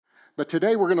But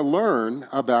today we're going to learn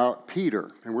about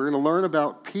Peter. And we're going to learn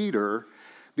about Peter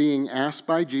being asked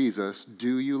by Jesus,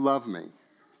 "Do you love me?"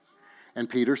 And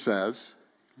Peter says,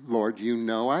 "Lord, you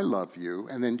know I love you."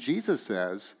 And then Jesus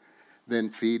says, "Then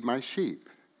feed my sheep."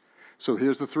 So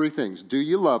here's the three things. Do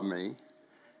you love me?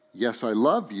 Yes, I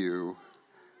love you.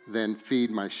 Then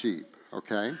feed my sheep.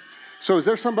 Okay? So is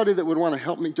there somebody that would want to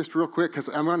help me just real quick? Because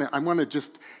I want to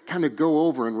just kind of go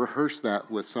over and rehearse that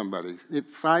with somebody.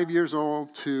 5 years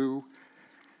old to...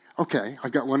 Okay,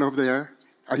 I've got one over there.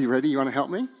 Are you ready? You want to help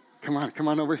me? Come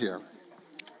on over here.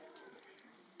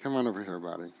 Come on over here,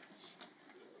 buddy.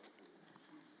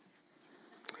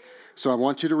 So I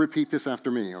want you to repeat this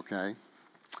after me, okay?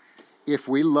 If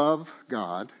we love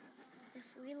God,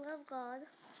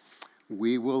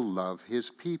 we will love his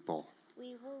people.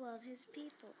 We will love his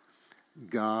people.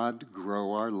 God,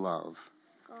 grow our love.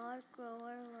 God, grow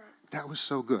our love. That was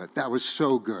so good. That was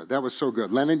so good. That was so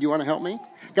good. Lennon, do you want to help me?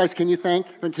 Guys, can you thank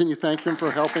him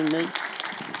for helping me?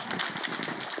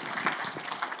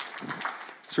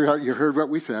 Sweetheart, you heard what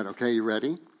we said, okay? You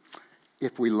ready?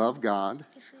 If we love God,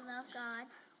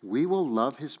 we will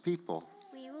love his people.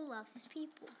 We will love his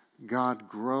people. God,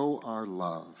 grow our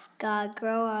love. God,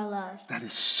 grow our love. That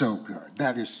is so good.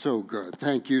 That is so good.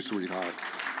 Thank you, sweetheart.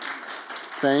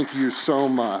 Thank you so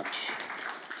much.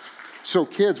 So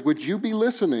kids, would you be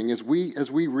listening as we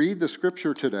read the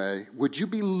scripture today? Would you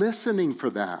be listening for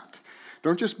that?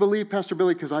 Don't just believe Pastor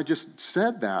Billy because I just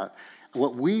said that.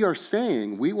 What we are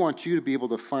saying, we want you to be able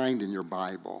to find in your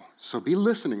Bible. So be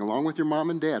listening along with your mom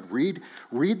and dad. Read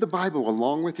the Bible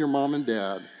along with your mom and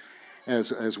dad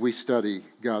as we study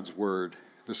God's Word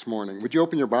this morning. Would you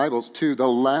open your Bibles to the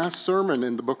last sermon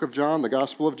in the book of John, the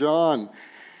Gospel of John,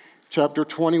 chapter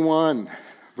 21,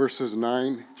 verses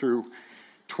 9 through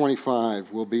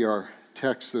 25 will be our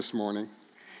text this morning.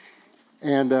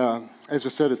 And as I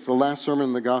said, it's the last sermon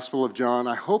in the Gospel of John.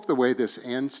 I hope the way this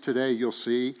ends today, you'll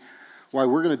see why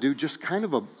we're going to do just kind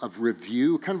of a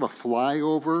review, kind of a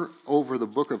flyover over the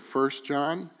book of 1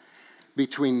 John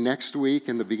between next week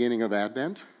and the beginning of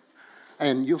Advent.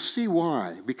 And you'll see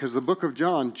why, because the book of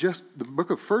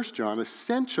 1 John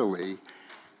essentially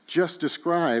just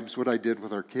describes what I did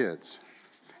with our kids.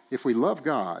 If we love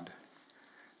God,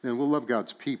 then we'll love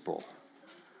God's people.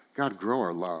 God, grow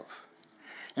our love.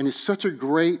 And it's such a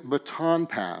great baton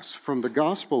pass from the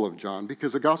Gospel of John,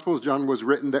 because the Gospel of John was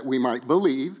written that we might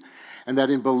believe, and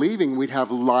that in believing we'd have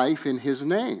life in his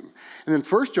name. And then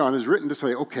 1 John is written to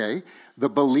say, okay, the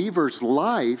believer's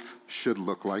life should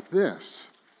look like this.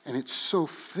 And it's so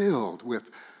filled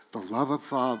with the love of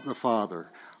the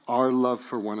Father, our love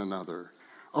for one another.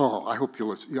 Oh, I hope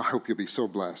you'll be so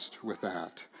blessed with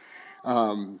that.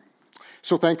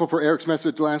 So thankful for Eric's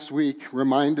message last week.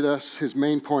 Reminded us his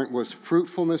main point was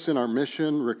fruitfulness in our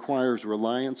mission requires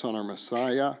reliance on our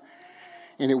Messiah.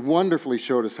 And it wonderfully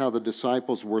showed us how the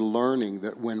disciples were learning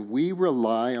that when we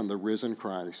rely on the risen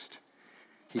Christ,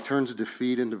 he turns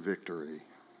defeat into victory.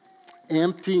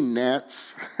 Empty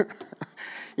nets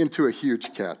into a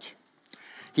huge catch.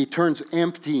 He turns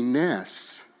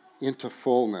emptiness into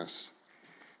fullness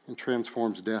and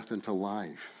transforms death into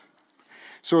life.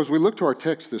 So as we look to our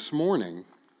text this morning,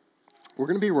 we're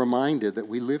going to be reminded that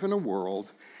we live in a world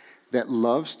that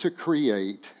loves to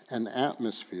create an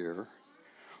atmosphere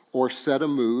or set a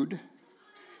mood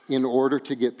in order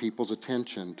to get people's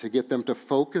attention, to get them to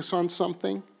focus on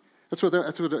something. That's what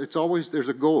it's always, there's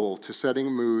a goal to setting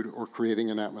a mood or creating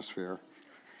an atmosphere.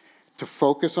 To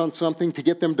focus on something, to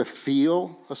get them to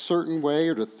feel a certain way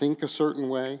or to think a certain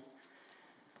way.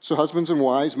 So husbands and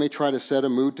wives may try to set a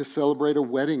mood to celebrate a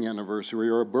wedding anniversary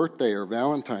or a birthday or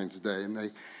Valentine's Day, and they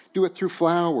do it through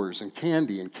flowers and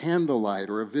candy and candlelight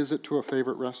or a visit to a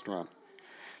favorite restaurant.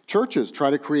 Churches try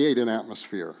to create an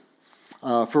atmosphere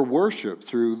for worship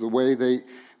through the way the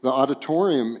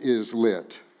auditorium is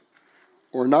lit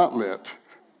or not lit.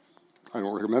 I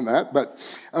don't recommend that, but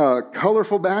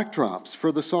colorful backdrops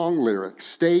for the song lyrics,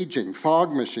 staging,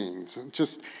 fog machines.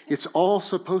 It's all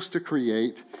supposed to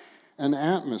create an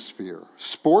atmosphere.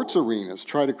 Sports arenas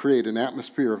try to create an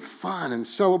atmosphere of fun and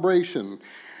celebration,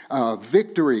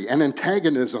 victory and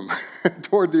antagonism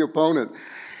toward the opponent.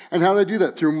 And how they do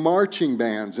that? Through marching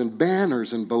bands and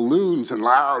banners and balloons and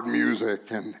loud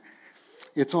music. And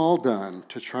it's all done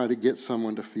to try to get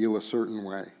someone to feel a certain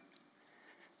way,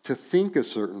 to think a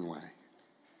certain way,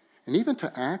 and even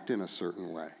to act in a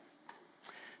certain way.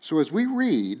 So as we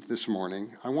read this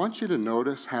morning, I want you to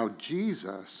notice how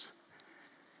Jesus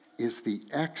is the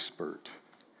expert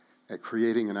at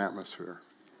creating an atmosphere.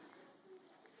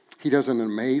 He does an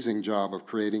amazing job of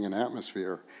creating an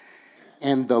atmosphere.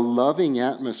 And the loving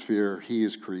atmosphere he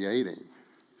is creating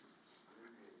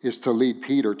is to lead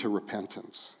Peter to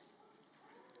repentance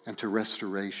and to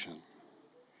restoration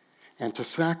and to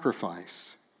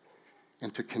sacrifice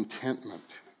and to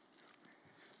contentment.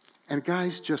 And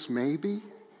guys, just maybe,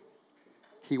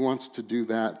 he wants to do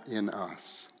that in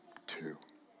us too.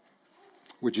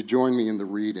 Would you join me in the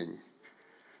reading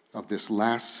of this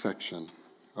last section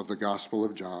of the Gospel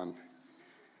of John,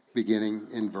 beginning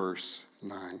in verse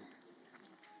 9.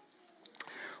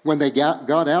 When they got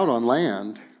out on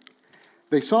land,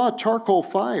 they saw a charcoal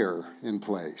fire in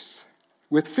place,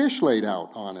 with fish laid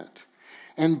out on it,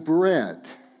 and bread.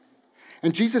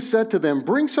 And Jesus said to them,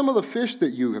 "Bring some of the fish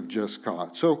that you have just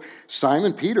caught." So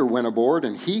Simon Peter went aboard,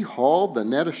 and he hauled the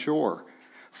net ashore,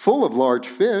 full of large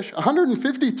fish,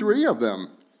 153 of them.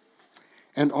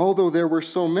 And although there were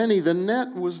so many, the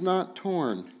net was not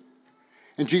torn.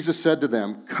 And Jesus said to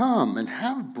them, "Come and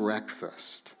have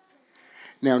breakfast."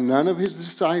 Now none of his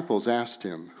disciples asked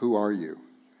him, "Who are you?"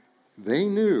 They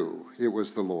knew it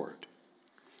was the Lord.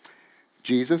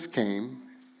 Jesus came,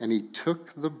 and he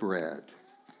took the bread,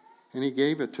 and he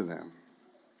gave it to them,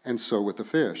 and so with the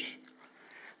fish.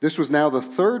 This was now the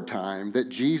third time that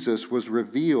Jesus was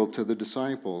revealed to the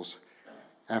disciples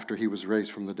after he was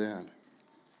raised from the dead.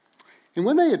 And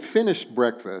when they had finished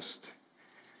breakfast,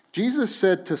 Jesus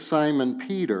said to Simon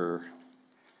Peter,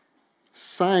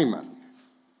 "Simon,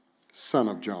 son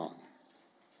of John,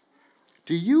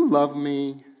 do you love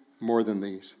me more than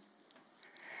these?"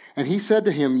 And he said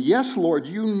to him, "Yes, Lord,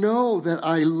 you know that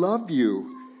I love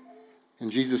you."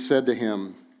 And Jesus said to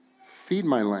him, "Feed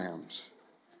my lambs."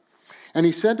 And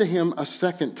he said to him a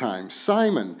second time,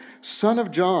 "Simon, son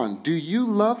of John, do you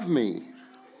love me?"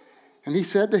 And he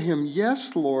said to him,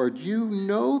 "Yes, Lord, you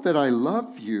know that I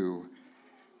love you."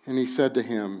 And he said to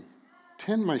him,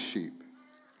 "Tend my sheep."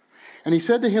 And he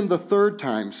said to him the third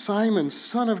time, "Simon,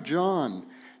 son of John,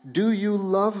 do you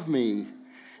love me?"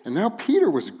 And now Peter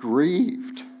was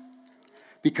grieved,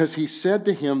 because he said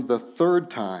to him the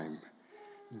third time,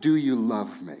 "Do you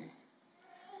love me?"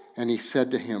 And he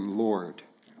said to him, "Lord,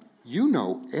 you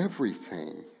know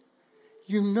everything.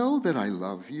 You know that I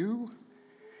love you."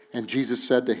 And Jesus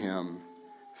said to him,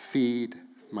 "Feed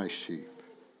my sheep.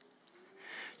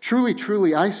 Truly,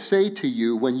 truly, I say to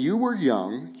you, when you were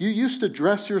young, you used to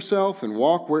dress yourself and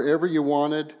walk wherever you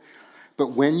wanted. But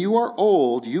when you are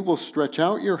old, you will stretch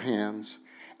out your hands,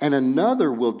 and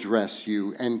another will dress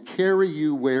you and carry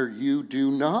you where you do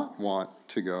not want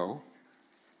to go."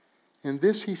 And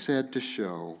this he said to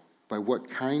show by what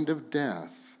kind of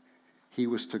death he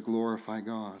was to glorify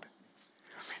God.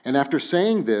 And after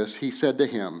saying this, he said to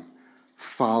him,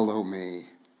 "Follow me."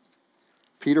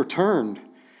 Peter turned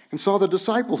and saw the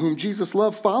disciple whom Jesus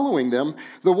loved following them,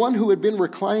 the one who had been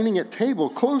reclining at table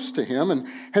close to him, and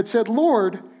had said,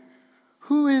 "Lord,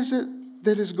 who is it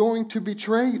that is going to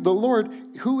betray the Lord?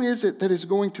 Who is it that is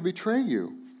going to betray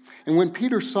you?" And when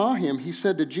Peter saw him, he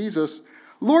said to Jesus,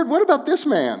 "Lord, what about this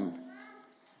man?"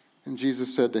 And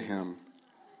Jesus said to him,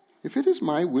 "If it is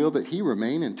my will that he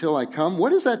remain until I come,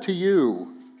 what is that to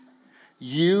you?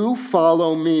 You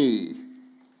follow me."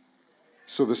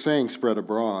 So the saying spread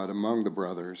abroad among the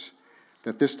brothers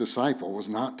that this disciple was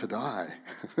not to die.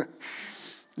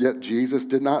 Yet Jesus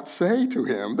did not say to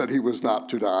him that he was not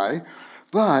to die.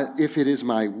 But if it is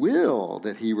my will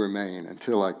that he remain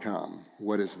until I come,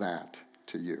 what is that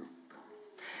to you?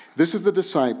 This is the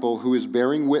disciple who is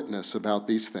bearing witness about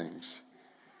these things,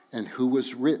 and who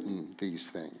has written these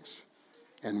things.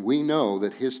 And we know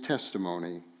that his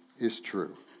testimony is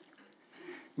true.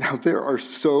 Now, there are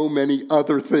so many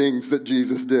other things that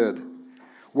Jesus did.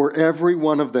 Were every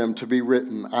one of them to be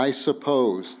written, I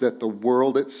suppose that the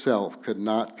world itself could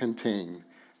not contain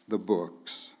the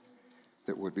books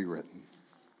that would be written.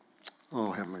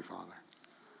 Oh, Heavenly Father,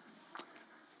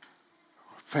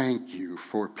 thank you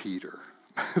for Peter.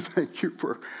 Thank you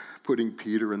for putting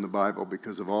Peter in the Bible,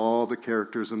 because of all the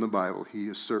characters in the Bible, he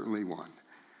is certainly one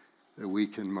that we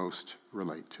can most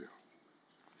relate to.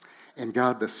 And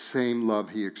God, the same love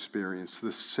he experienced,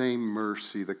 the same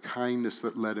mercy, the kindness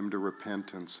that led him to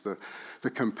repentance,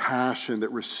 the compassion that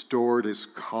restored his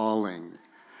calling,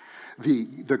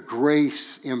 the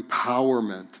grace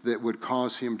empowerment that would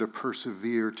cause him to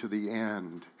persevere to the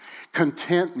end,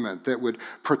 contentment that would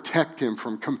protect him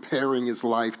from comparing his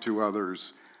life to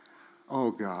others.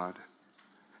 Oh God,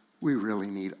 we really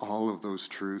need all of those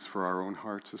truths for our own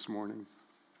hearts this morning.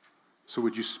 So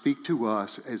would you speak to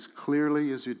us as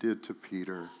clearly as you did to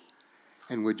Peter,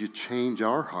 and would you change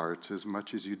our hearts as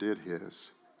much as you did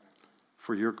his,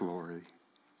 for your glory,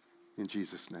 in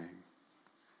Jesus' name,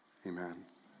 amen.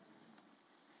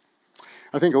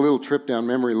 I think a little trip down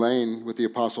memory lane with the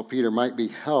Apostle Peter might be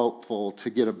helpful to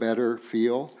get a better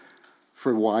feel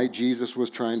for why Jesus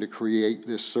was trying to create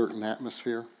this certain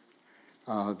atmosphere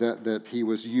that he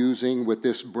was using with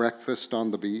this breakfast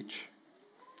on the beach?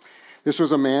 This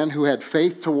was a man who had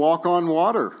faith to walk on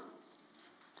water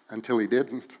until he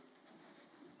didn't.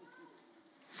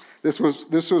 This was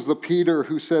the Peter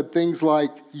who said things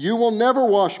like, "You will never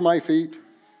wash my feet.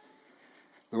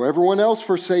 Though everyone else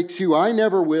forsakes you, I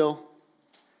never will."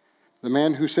 The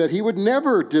man who said he would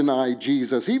never deny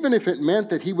Jesus, even if it meant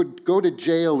that he would go to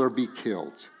jail or be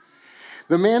killed.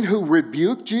 The man who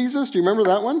rebuked Jesus, do you remember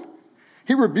that one?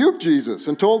 He rebuked Jesus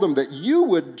and told him that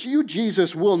you,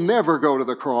 Jesus, will never go to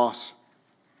the cross.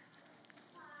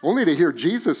 Only to hear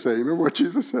Jesus say, remember what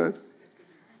Jesus said?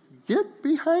 "Get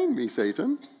behind me,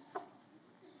 Satan."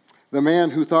 The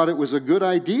man who thought it was a good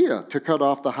idea to cut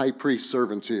off the high priest's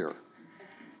servant's ear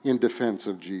in defense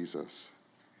of Jesus.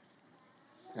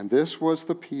 And this was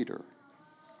the Peter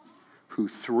who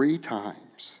 3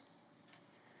 times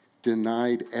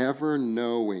denied ever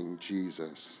knowing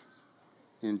Jesus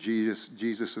in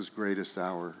Jesus' greatest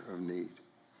hour of need.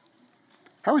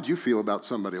 How would you feel about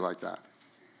somebody like that?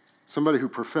 Somebody who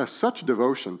professed such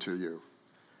devotion to you,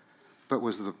 but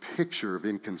was the picture of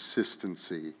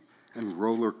inconsistency and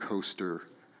roller coaster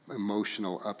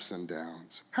emotional ups and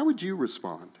downs. How would you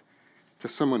respond to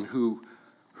someone who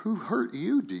hurt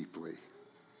you deeply?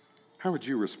 How would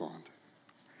you respond?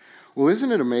 Well,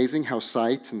 isn't it amazing how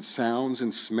sights and sounds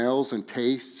and smells and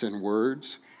tastes and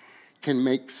words can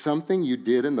make something you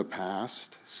did in the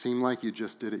past seem like you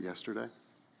just did it yesterday?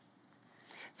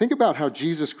 Think about how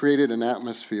Jesus created an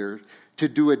atmosphere to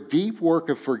do a deep work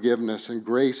of forgiveness and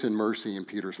grace and mercy in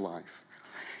Peter's life.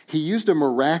 He used a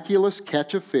miraculous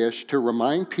catch of fish to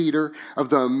remind Peter of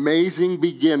the amazing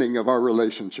beginning of our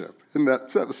relationship. And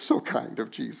that was so kind of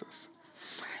Jesus.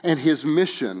 And his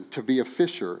mission to be a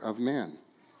fisher of men.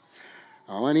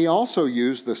 Oh, and he also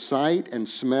used the sight and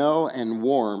smell and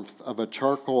warmth of a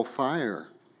charcoal fire.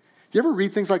 Do you ever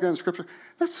read things like that in Scripture?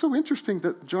 That's so interesting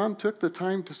that John took the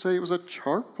time to say it was a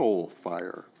charcoal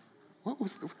fire.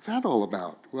 What's that all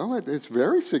about? Well, it's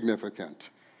very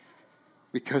significant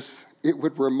because it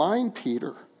would remind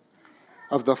Peter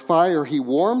of the fire he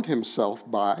warmed himself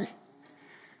by,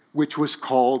 which was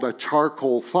called a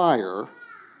charcoal fire,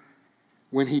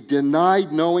 when he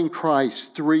denied knowing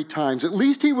Christ 3 times. At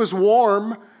least he was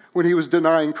warm when he was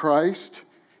denying Christ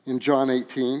in John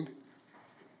 18.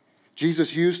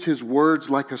 Jesus used his words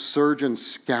like a surgeon's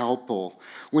scalpel.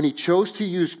 When he chose to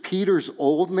use Peter's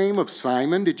old name of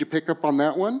Simon, did you pick up on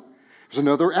that one? It was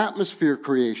another atmosphere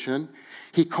creation.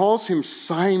 He calls him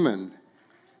Simon,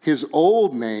 his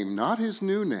old name, not his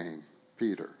new name,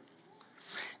 Peter.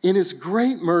 In his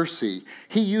great mercy,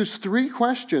 he used 3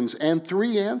 questions and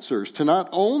 3 answers to not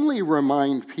only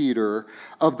remind Peter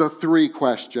of the 3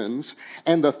 questions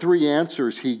and the 3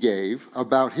 answers he gave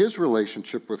about his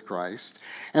relationship with Christ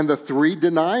and the 3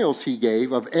 denials he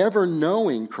gave of ever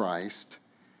knowing Christ,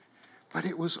 but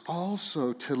it was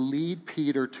also to lead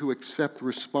Peter to accept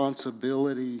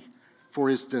responsibility for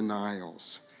his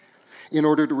denials in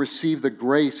order to receive the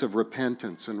grace of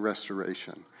repentance and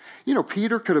restoration. You know,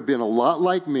 Peter could have been a lot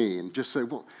like me and just say,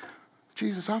 "Well,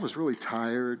 Jesus, I was really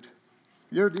tired."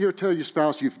 You tell your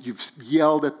spouse you've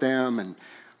yelled at them and,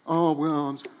 "Oh,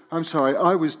 well, I'm sorry,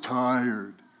 I was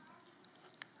tired.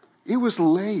 It was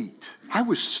late. I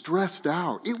was stressed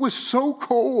out. It was so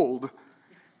cold."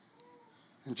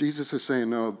 And Jesus is saying,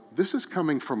 no, this is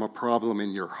coming from a problem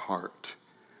in your heart.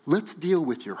 Let's deal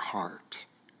with your heart.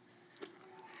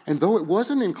 And though it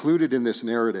wasn't included in this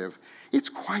narrative, it's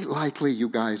quite likely, you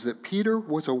guys, that Peter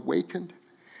was awakened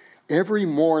every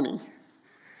morning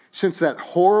since that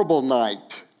horrible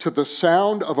night to the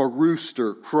sound of a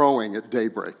rooster crowing at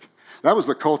daybreak. That was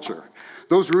the culture.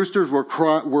 Those roosters were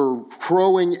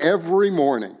crowing every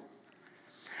morning.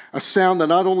 A sound that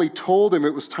not only told him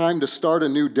it was time to start a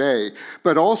new day,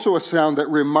 but also a sound that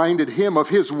reminded him of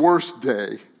his worst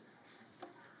day.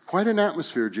 Quite an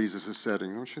atmosphere Jesus is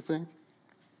setting, don't you think?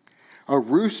 A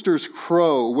rooster's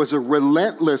crow was a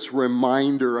relentless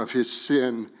reminder of his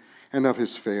sin and of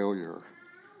his failure.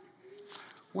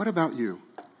 What about you?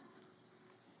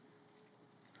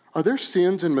 Are there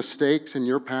sins and mistakes in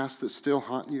your past that still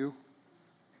haunt you?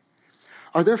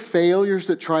 Are there failures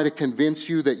that try to convince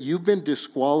you that you've been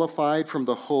disqualified from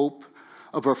the hope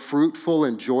of a fruitful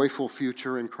and joyful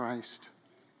future in Christ?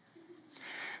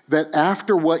 That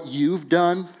after what you've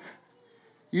done,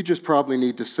 you just probably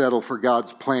need to settle for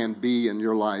God's plan B in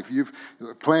your life.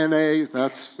 Plan A,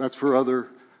 that's for other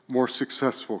more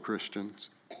successful Christians.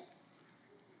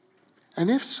 And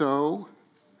if so,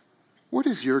 what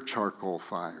is your charcoal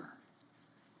fire?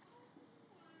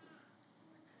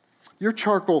 Your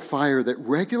charcoal fire that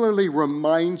regularly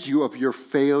reminds you of your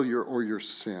failure or your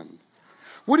sin?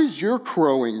 What is your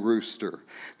crowing rooster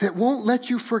that won't let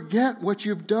you forget what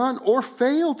you've done or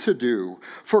failed to do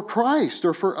for Christ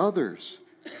or for others?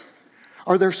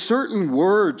 Are there certain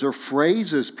words or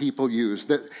phrases people use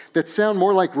that sound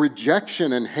more like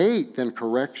rejection and hate than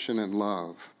correction and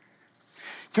love?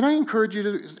 Can I encourage you to,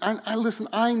 listen,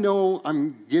 I know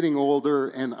I'm getting older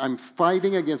and I'm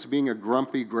fighting against being a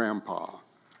grumpy grandpa.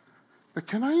 But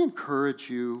can I encourage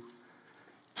you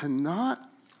to not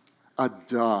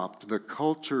adopt the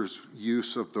culture's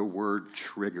use of the word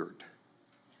triggered?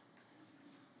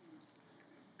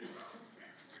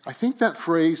 I think that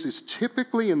phrase is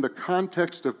typically in the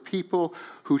context of people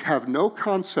who have no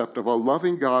concept of a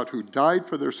loving God who died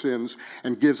for their sins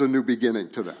and gives a new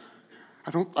beginning to them. I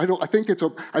think it's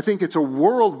a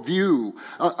worldview,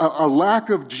 a lack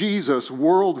of Jesus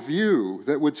worldview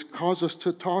that would cause us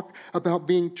to talk about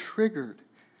being triggered.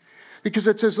 Because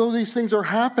it's as though these things are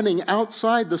happening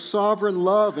outside the sovereign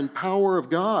love and power of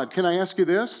God. Can I ask you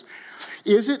this?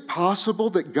 Is it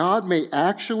possible that God may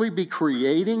actually be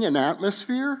creating an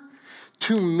atmosphere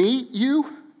to meet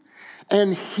you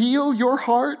and heal your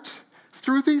heart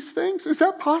through these things? Is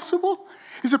that possible?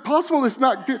 Is it possible it's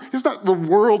not the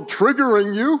world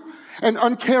triggering you and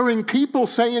uncaring people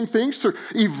saying things to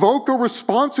evoke a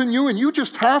response in you, and you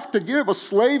just have to give a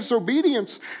slave's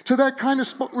obedience to that kind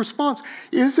of response?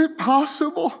 Is it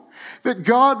possible that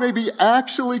God may be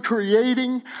actually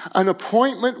creating an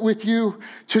appointment with you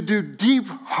to do deep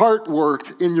heart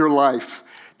work in your life,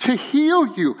 to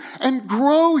heal you and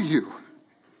grow you?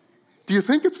 Do you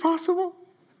think it's possible?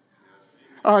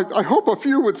 I hope a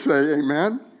few would say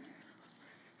amen.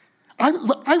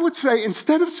 I would say,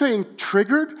 instead of saying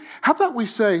triggered, how about we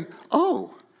say,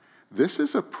 oh, this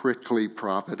is a prickly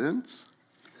providence.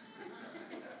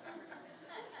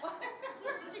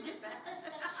 Where did you get that?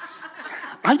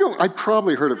 I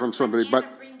probably heard it from somebody, but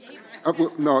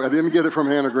no, I didn't get it from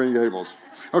Hannah Green Gables.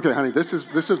 Okay, honey, this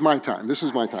is my time. This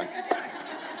is my time.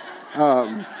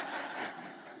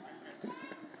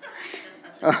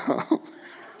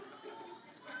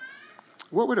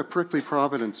 What would a prickly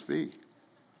providence be?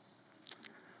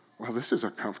 Well, this is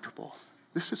uncomfortable.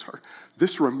 This is hard.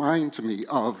 This reminds me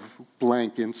of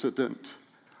blank incident.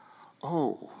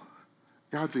 Oh,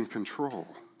 God's in control.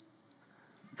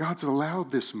 God's allowed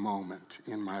this moment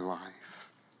in my life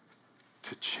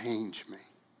to change me.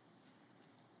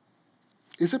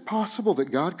 Is it possible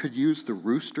that God could use the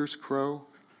rooster's crow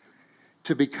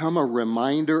to become a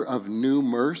reminder of new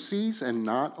mercies and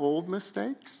not old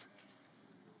mistakes?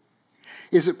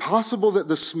 Is it possible that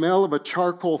the smell of a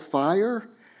charcoal fire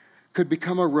could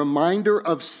become a reminder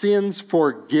of sins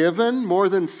forgiven more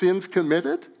than sins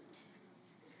committed?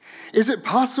 Is it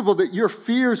possible that your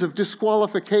fears of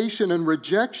disqualification and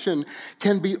rejection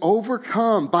can be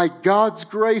overcome by God's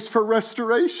grace for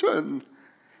restoration?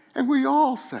 And we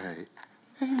all say,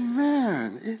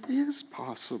 amen, it is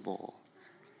possible.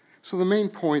 So the main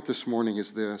point this morning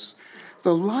is this: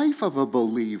 the life of a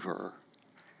believer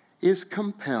is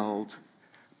compelled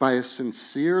by a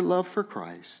sincere love for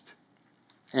Christ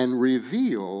and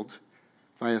revealed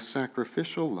by a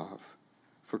sacrificial love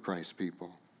for Christ's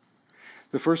people.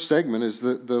 The first segment is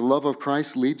that the love of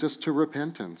Christ leads us to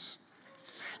repentance.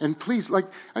 And please, I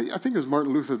think it was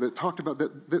Martin Luther that talked about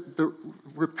that the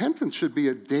repentance should be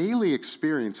a daily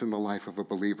experience in the life of a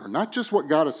believer, not just what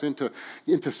got us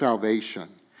into salvation.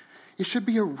 It should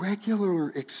be a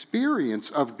regular experience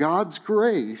of God's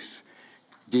grace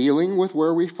dealing with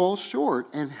where we fall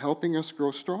short and helping us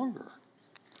grow stronger.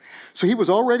 So he was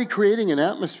already creating an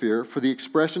atmosphere for the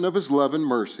expression of his love and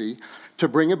mercy to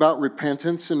bring about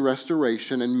repentance and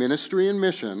restoration and ministry and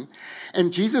mission.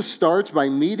 And Jesus starts by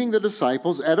meeting the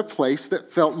disciples at a place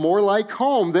that felt more like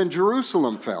home than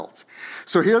Jerusalem felt.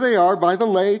 So here they are by the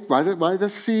lake, by the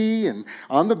sea, and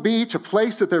on the beach, a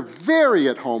place that they're very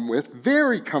at home with,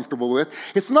 very comfortable with.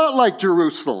 It's not like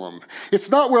Jerusalem. It's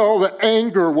not where all the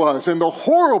anger was and the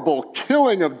horrible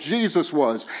killing of Jesus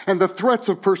was and the threats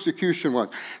of persecution was.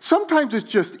 Sometimes it's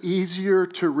just easier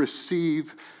to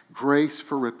receive grace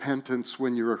for repentance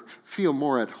when you feel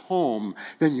more at home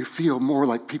than you feel more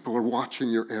like people are watching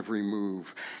your every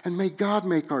move. And may God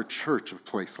make our church a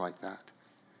place like that.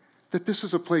 That this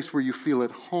is a place where you feel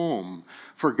at home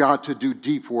for God to do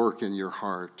deep work in your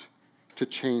heart, to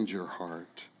change your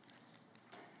heart.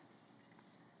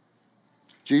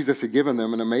 Jesus had given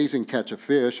them an amazing catch of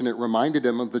fish, and it reminded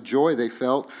them of the joy they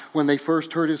felt when they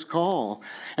first heard his call.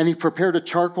 And he prepared a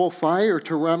charcoal fire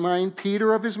to remind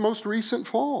Peter of his most recent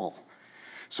fall.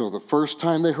 So the first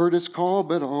time they heard his call,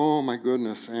 but oh my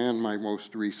goodness, and my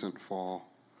most recent fall.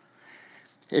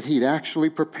 And he'd actually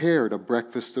prepared a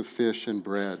breakfast of fish and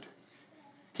bread.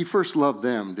 He first loved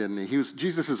them, didn't he?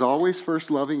 Jesus is always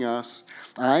first loving us.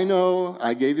 I know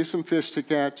I gave you some fish to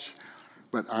catch,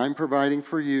 but I'm providing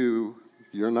for you.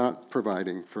 You're not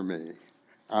providing for me.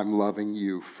 I'm loving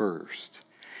you first.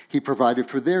 He provided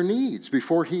for their needs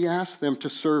before he asked them to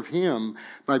serve him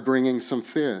by bringing some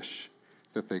fish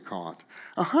that they caught.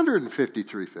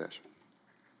 153 fish.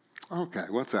 Okay,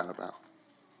 what's that about?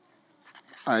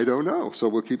 I don't know, so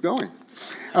we'll keep going.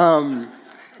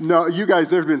 No, you guys,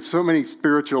 there have been so many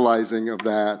spiritualizing of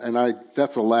that, and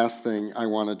that's the last thing I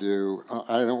want to do.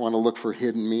 I don't want to look for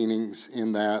hidden meanings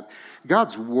in that.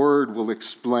 God's word will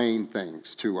explain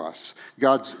things to us.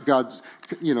 God's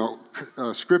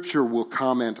Scripture will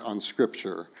comment on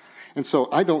Scripture. And so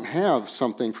I don't have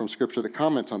something from Scripture that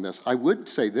comments on this. I would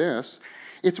say this.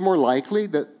 It's more likely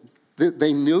that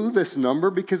they knew this number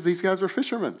because these guys were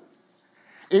fishermen.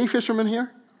 Any fishermen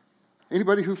here?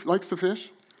 Anybody who likes to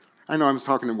fish? I know I'm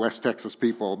talking to West Texas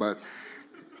people, but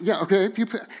yeah, okay. If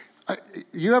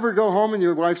you ever go home and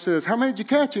your wife says, "How many did you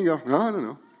catch?" And you go, "No, I don't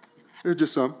know. There's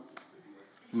just some."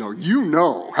 No, you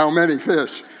know how many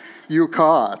fish you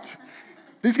caught.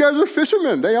 These guys are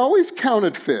fishermen. They always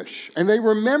counted fish, and they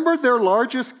remembered their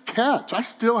largest catch. I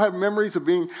still have memories of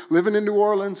living in New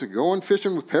Orleans and going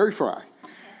fishing with Perry Fry.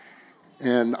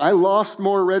 And I lost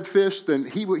more redfish than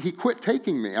he quit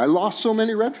taking me. I lost so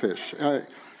many redfish.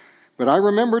 But I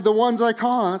remembered the ones I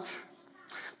caught.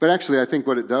 But actually, I think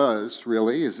what it does,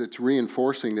 really, is it's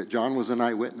reinforcing that John was an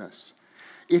eyewitness.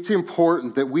 It's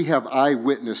important that we have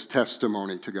eyewitness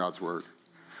testimony to God's word.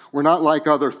 We're not like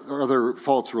other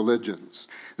false religions.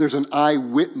 There's an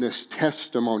eyewitness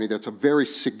testimony that's a very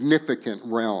significant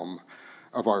realm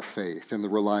of our faith and the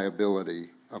reliability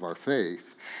of our faith.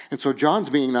 And so John's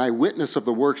being an eyewitness of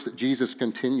the works that Jesus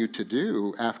continued to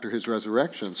do after his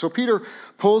resurrection. So Peter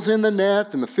pulls in the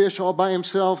net and the fish all by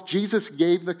himself. Jesus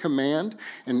gave the command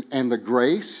and the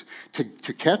grace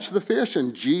to catch the fish,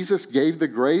 and Jesus gave the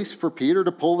grace for Peter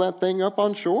to pull that thing up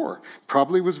on shore.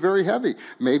 Probably was very heavy.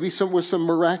 Maybe some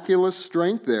miraculous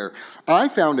strength there. I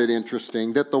found it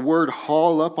interesting that the word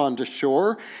haul up onto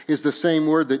shore is the same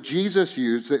word that Jesus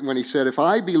used when he said, "If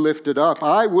I be lifted up,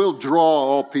 I will draw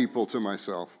all people to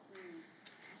myself."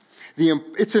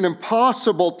 It's an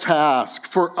impossible task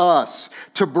for us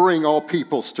to bring all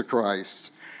peoples to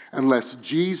Christ unless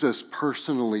Jesus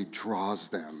personally draws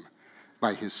them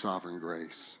by his sovereign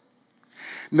grace.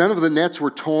 None of the nets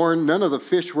were torn. None of the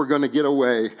fish were going to get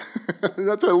away.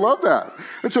 I love that.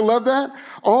 Don't you love that?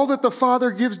 All that the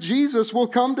Father gives Jesus will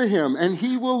come to him, and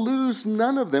he will lose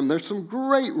none of them. There's some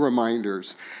great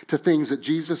reminders to things that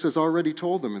Jesus has already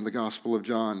told them in the Gospel of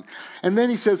John. And then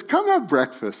he says, "Come have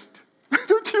breakfast."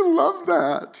 Don't you love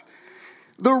that?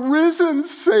 The risen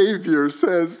Savior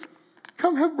says,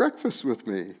 "Come have breakfast with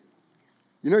me."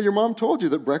 You know, your mom told you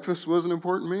that breakfast was an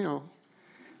important meal.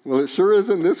 Well, it sure is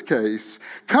in this case.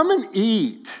 Come and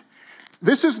eat.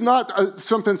 This is not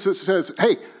something that says,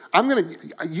 "Hey,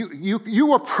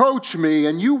 you approach me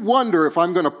and you wonder if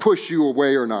I'm going to push you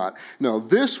away or not." No,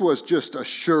 this was just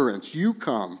assurance. You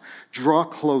come, draw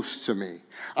close to me.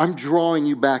 I'm drawing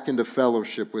you back into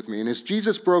fellowship with me. And as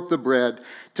Jesus broke the bread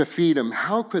to feed them,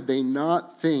 how could they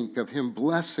not think of him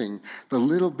blessing the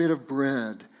little bit of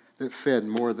bread that fed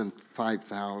more than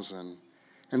 5,000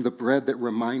 and the bread that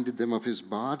reminded them of his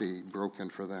body broken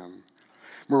for them?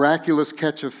 Miraculous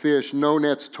catch of fish, no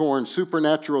nets torn,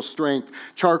 supernatural strength,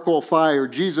 charcoal fire.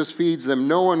 Jesus feeds them.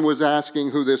 No one was asking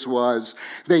who this was.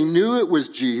 They knew it was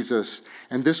Jesus.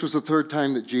 And this was the third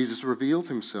time that Jesus revealed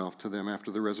himself to them after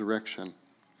the resurrection.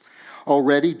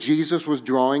 Already, Jesus was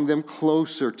drawing them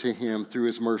closer to him through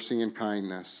his mercy and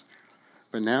kindness.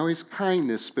 But now his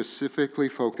kindness specifically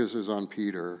focuses on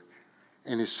Peter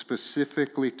and is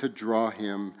specifically to draw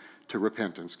him to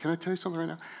repentance. Can I tell you something right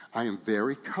now? I am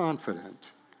very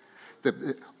confident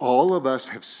that all of us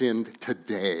have sinned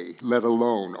today, let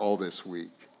alone all this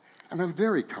week. And I'm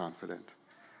very confident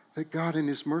that God in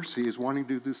his mercy is wanting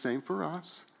to do the same for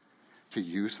us, to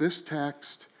use this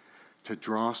text to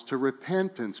draw us to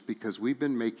repentance because we've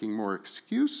been making more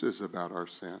excuses about our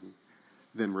sin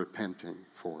than repenting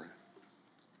for it.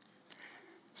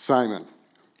 Simon,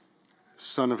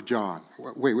 son of John.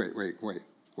 Wait.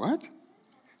 What?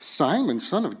 Simon,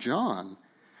 son of John?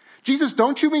 Jesus,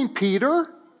 don't you mean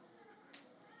Peter?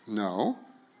 No.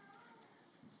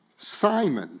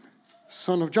 Simon,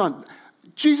 son of John.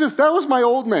 Jesus, that was my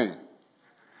old name.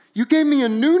 You gave me a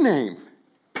new name,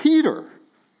 Peter.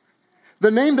 The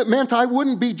name that meant I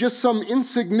wouldn't be just some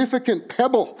insignificant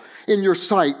pebble in your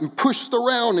sight and pushed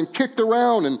around and kicked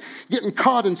around and getting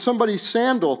caught in somebody's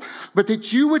sandal, but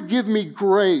that you would give me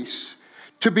grace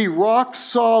to be rock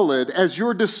solid as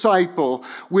your disciple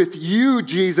with you,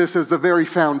 Jesus, as the very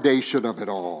foundation of it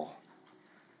all.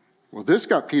 Well, this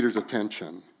got Peter's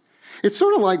attention. It's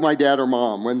sort of like my dad or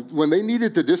mom. When they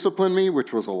needed to discipline me,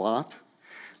 which was a lot,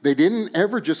 they didn't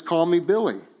ever just call me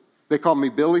Billy. They called me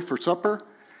Billy for supper.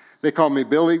 They called me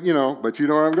Billy, but you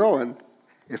know where I'm going.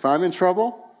 If I'm in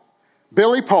trouble,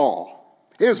 Billy Paul.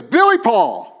 It was Billy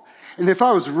Paul. And if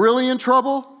I was really in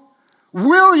trouble,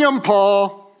 William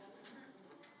Paul.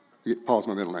 Paul's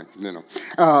my middle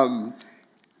name.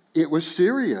 It was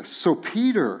serious. So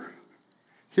Peter,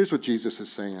 here's what Jesus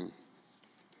is saying.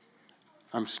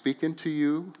 I'm speaking to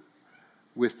you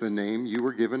with the name you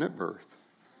were given at birth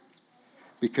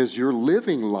because you're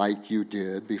living like you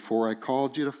did before I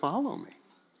called you to follow me.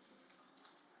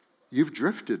 You've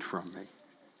drifted from me.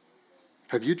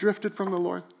 Have you drifted from the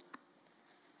Lord?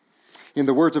 In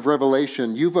the words of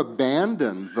Revelation, you've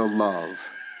abandoned the love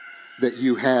that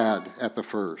you had at the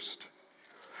first.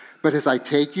 But as I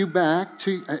take you back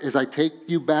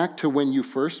to when you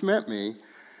first met me,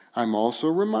 I'm also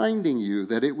reminding you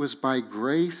that it was by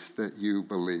grace that you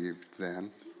believed then,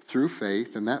 through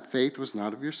faith, and that faith was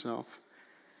not of yourself.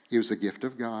 It was a gift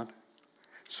of God.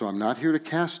 So I'm not here to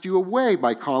cast you away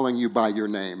by calling you by your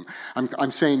name.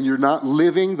 I'm saying you're not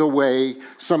living the way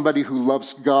somebody who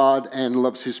loves God and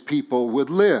loves his people would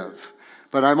live.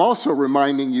 But I'm also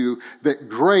reminding you that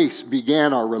grace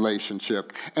began our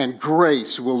relationship, and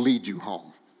grace will lead you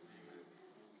home.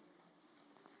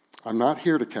 I'm not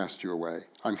here to cast you away.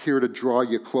 I'm here to draw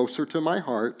you closer to my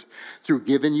heart through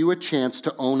giving you a chance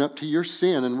to own up to your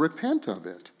sin and repent of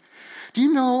it. Do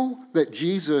you know that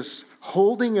Jesus,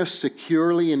 holding us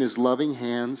securely in his loving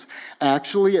hands,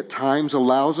 actually at times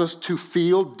allows us to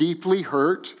feel deeply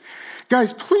hurt?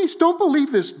 Guys, please don't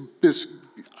believe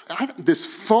this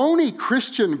phony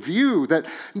Christian view that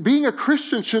being a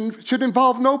Christian should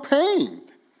involve no pain.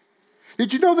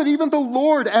 Did you know that even the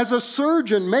Lord, as a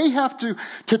surgeon, may have to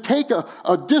take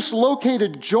a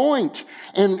dislocated joint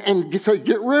and say,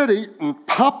 get ready, and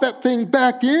pop that thing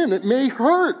back in? It may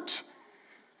hurt,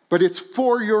 but it's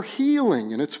for your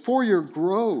healing and it's for your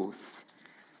growth.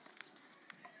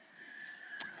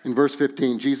 In verse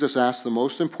 15, Jesus asked the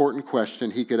most important question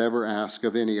he could ever ask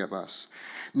of any of us.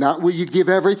 Not will you give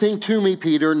everything to me,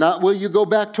 Peter. Not will you go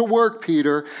back to work,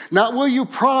 Peter. Not will you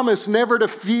promise never to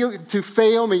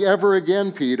fail me ever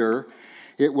again, Peter.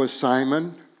 It was,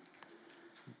 Simon,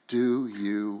 do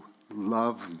you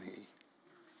love me?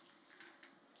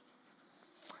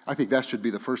 I think that should be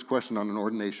the first question on an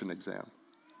ordination exam.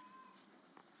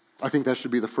 I think that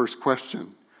should be the first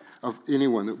question of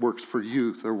anyone that works for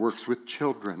youth or works with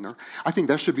children. I think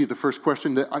that should be the first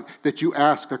question that you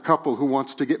ask a couple who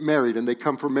wants to get married and they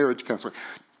come for marriage counseling.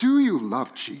 Do you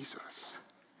love Jesus?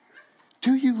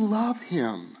 Do you love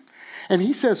him? And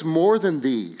he says more than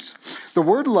these. The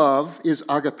word love is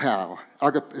agapao.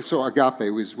 So agape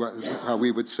is how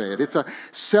we would say it. It's a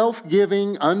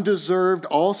self-giving, undeserved,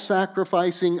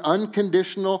 all-sacrificing,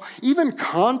 unconditional, even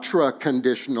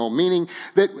contra-conditional, meaning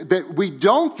that we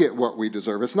don't get what we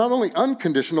deserve. It's not only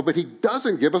unconditional, but he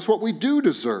doesn't give us what we do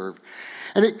deserve.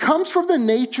 And it comes from the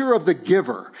nature of the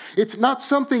giver. It's not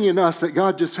something in us that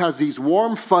God just has these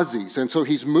warm fuzzies, and so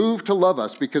he's moved to love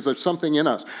us because there's something in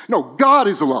us. No, God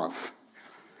is love.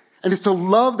 And it's a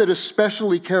love that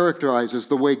especially characterizes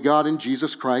the way God in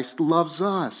Jesus Christ loves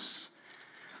us.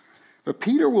 But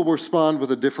Peter will respond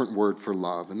with a different word for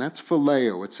love, and that's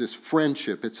phileo. It's this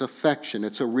friendship, it's affection,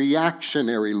 it's a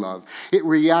reactionary love. It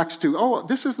reacts to, oh,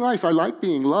 this is nice, I like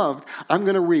being loved. I'm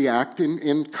going to react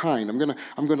in kind. I'm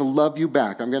going to love you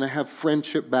back. I'm going to have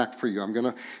friendship back for you. I'm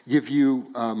going to give you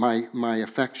my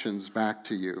affections back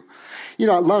to you. You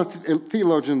know, a lot of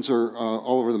theologians are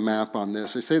all over the map on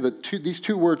this. They say that these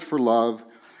two words for love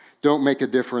don't make a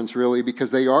difference really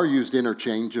because they are used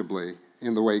interchangeably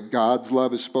in the way God's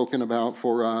love is spoken about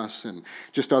for us and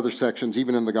just other sections,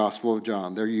 even in the Gospel of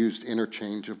John. They're used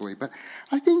interchangeably. But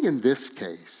I think in this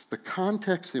case, the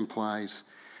context implies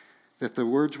that the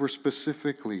words were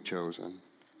specifically chosen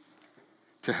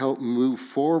to help move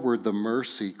forward the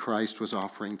mercy Christ was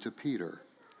offering to Peter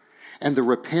and the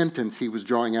repentance he was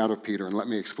drawing out of Peter. And let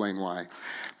me explain why.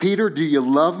 Peter, do you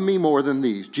love me more than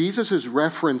these? Jesus is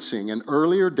referencing an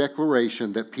earlier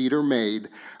declaration that Peter made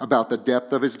about the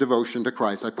depth of his devotion to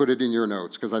Christ. I put it in your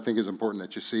notes because I think it's important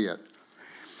that you see it.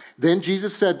 Then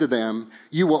Jesus said to them,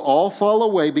 you will all fall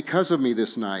away because of me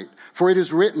this night, for it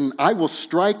is written, I will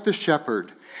strike the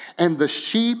shepherd, and the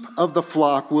sheep of the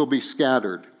flock will be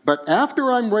scattered. But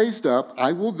after I'm raised up,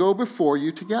 I will go before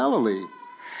you to Galilee.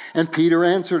 And Peter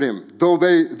answered him, though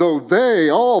they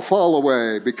all fall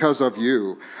away because of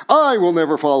you, I will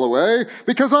never fall away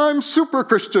because I'm super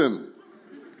Christian.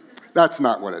 That's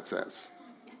not what it says.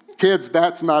 Kids,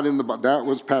 that's not in the Bible. That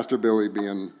was Pastor Billy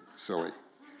being silly.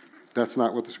 That's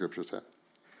not what the scripture said.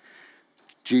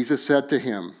 Jesus said to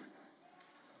him,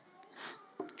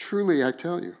 truly I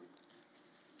tell you,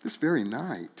 this very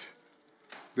night,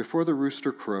 before the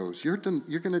rooster crows, you're going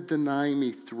to deny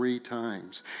me 3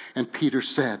 times. And Peter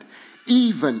said,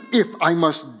 even if I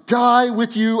must die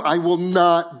with you, I will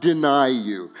not deny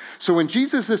you. So when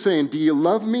Jesus is saying, do you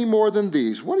love me more than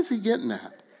these? What is he getting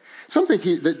at?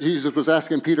 Something that Jesus was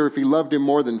asking Peter if he loved him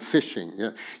more than fishing.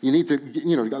 You need to,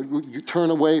 you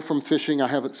turn away from fishing. I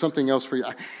have something else for you.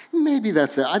 Maybe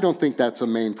that's it. I don't think that's the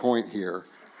main point here.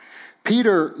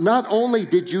 Peter, not only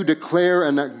did you declare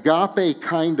an agape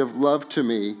kind of love to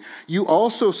me, you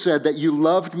also said that you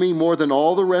loved me more than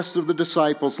all the rest of the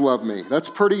disciples loved me. That's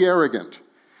pretty arrogant.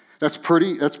 That's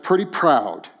pretty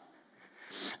proud.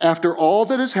 After all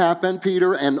that has happened,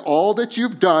 Peter, and all that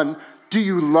you've done, do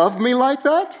you love me like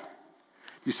that?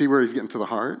 You see where he's getting to the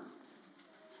heart?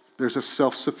 There's a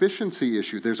self-sufficiency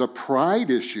issue. There's a pride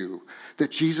issue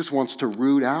that Jesus wants to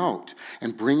root out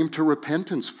and bring him to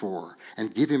repentance for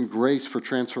and give him grace for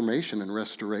transformation and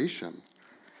restoration.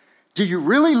 Do you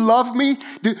really love me?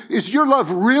 Is your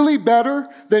love really better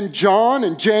than John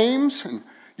and James and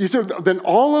than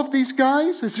all of these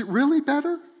guys? Is it really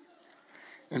better?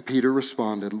 And Peter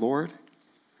responded, Lord,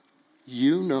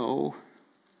 you know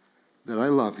that I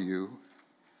love you,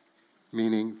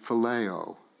 meaning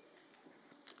phileo.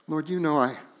 Lord, you know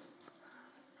I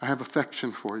have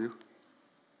affection for you.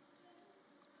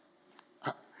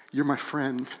 You're my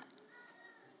friend.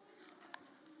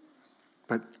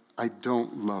 But I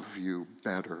don't love you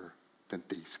better than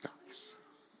these guys.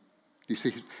 You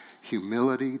see,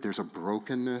 humility, there's a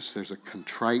brokenness, there's a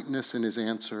contriteness in his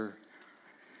answer.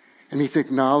 And he's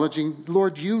acknowledging,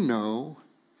 Lord, you know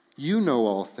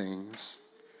all things.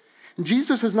 And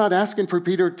Jesus is not asking for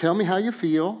Peter, tell me how you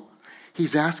feel.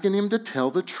 He's asking him to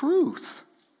tell the truth.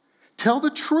 Tell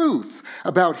the truth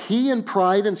about he in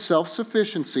pride and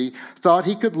self-sufficiency thought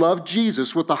he could love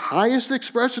Jesus with the highest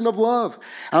expression of love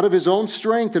out of his own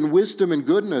strength and wisdom and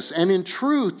goodness, and in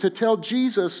truth to tell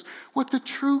Jesus what the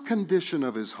true condition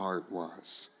of his heart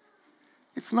was.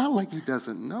 It's not like he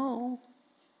doesn't know.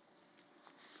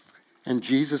 And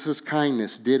Jesus'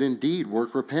 kindness did indeed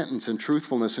work repentance and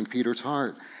truthfulness in Peter's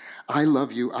heart. I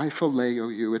love you, I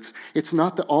phileo you. It's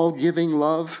not the all-giving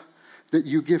love that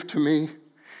you give to me.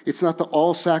 It's not the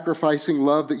all-sacrificing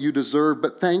love that you deserve,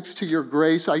 but thanks to your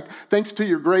grace,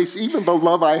 even the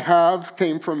love I have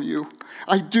came from you.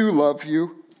 I do love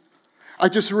you. I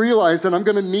just realized that I'm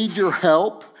going to need your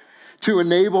help to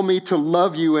enable me to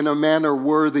love you in a manner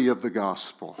worthy of the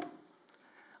gospel.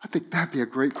 I think that'd be a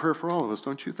great prayer for all of us,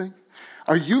 don't you think?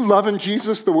 Are you loving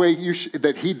Jesus the way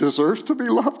that he deserves to be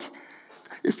loved?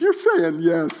 If you're saying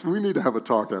yes, we need to have a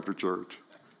talk after church.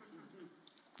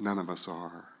 None of us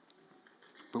are.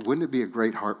 But wouldn't it be a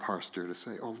great heart posture to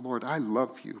say, oh, Lord, I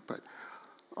love you, but,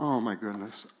 oh, my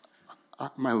goodness,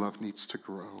 my love needs to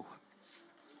grow.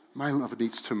 My love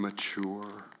needs to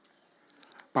mature.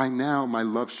 By now, my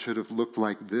love should have looked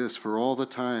like this for all the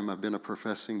time I've been a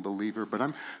professing believer, but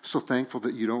I'm so thankful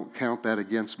that you don't count that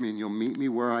against me, and you'll meet me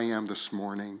where I am this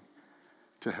morning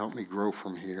to help me grow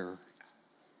from here.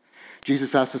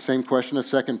 Jesus asked the same question a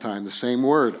second time, the same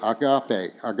word,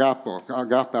 agape,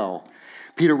 agapao.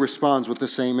 Peter responds with the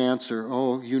same answer,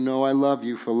 oh, you know I love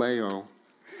you, phileo.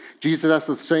 Jesus asked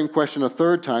the same question a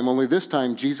third time, only this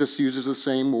time Jesus uses the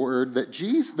same word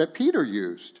that Peter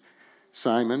used.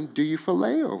 Simon, do you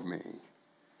phileo me?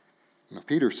 Now,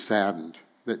 Peter's saddened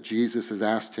that Jesus has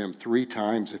asked him 3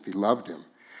 times if he loved him.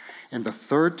 And the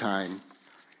third time,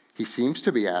 he seems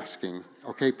to be asking,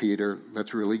 okay, Peter,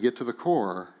 let's really get to the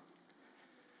core.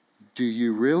 Do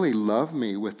you really love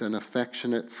me with an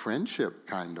affectionate friendship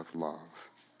kind of love?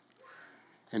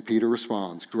 And Peter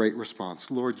responds, great response,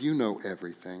 Lord, you know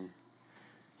everything.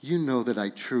 You know that I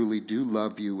truly do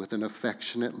love you with an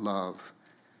affectionate love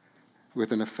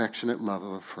of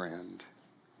a friend.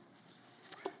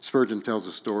 Spurgeon tells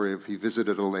a story of he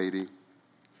visited a lady,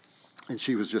 and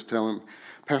she was just telling him,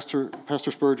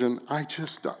 Pastor Spurgeon, I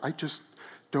just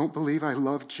don't believe I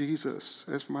love Jesus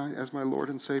as my Lord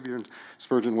and Savior. And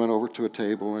Spurgeon went over to a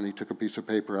table and he took a piece of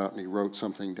paper out and he wrote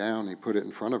something down. And he put it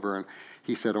in front of her and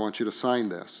he said, I want you to sign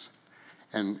this.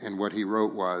 And what he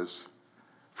wrote was,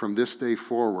 from this day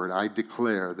forward, I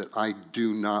declare that I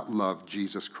do not love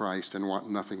Jesus Christ and want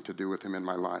nothing to do with him in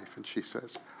my life. And she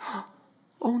says,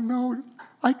 oh no,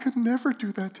 I could never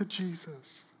do that to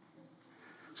Jesus.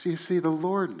 So you see, the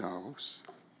Lord knows.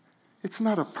 It's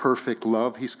not a perfect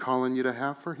love he's calling you to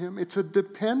have for him. It's a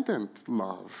dependent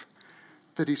love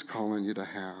that he's calling you to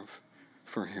have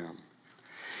for him.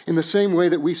 In the same way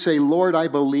that we say, Lord, I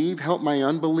believe, help my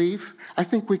unbelief, I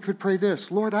think we could pray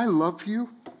this: Lord, I love you,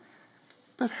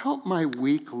 but help my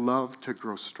weak love to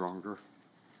grow stronger.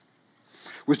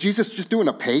 Was Jesus just doing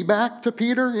a payback to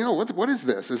Peter? You know, what is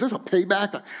this? Is this a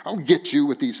payback? I'll get you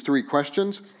with these 3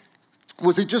 questions.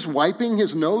 Was he just wiping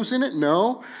his nose in it?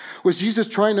 No. Was Jesus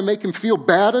trying to make him feel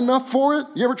bad enough for it?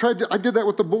 You ever tried to? I did that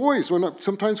with the boys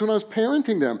sometimes when I was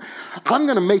parenting them. I'm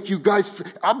going to make you guys,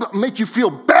 I'll make you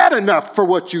feel bad enough for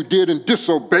what you did in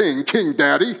disobeying King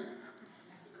Daddy.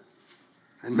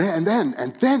 And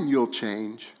then you'll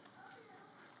change.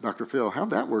 Dr. Phil, how'd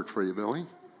that work for you, Billy?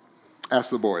 Ask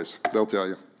the boys. They'll tell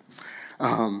you.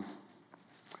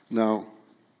 No.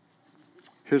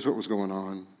 Here's what was going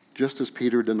on. Just as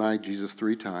Peter denied Jesus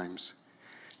 3 times,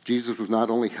 Jesus was not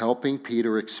only helping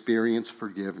Peter experience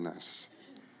forgiveness,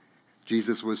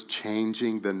 Jesus was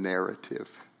changing the narrative.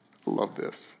 I love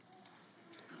this.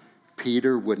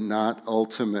 Peter would not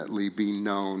ultimately be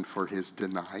known for his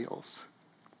denials.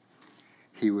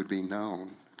 He would be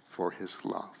known for his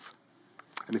love.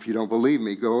 And if you don't believe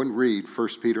me, go and read 1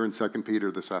 Peter and 2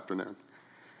 Peter this afternoon.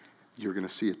 You're going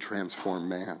to see a transformed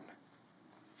man.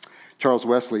 Charles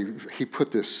Wesley, he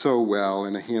put this so well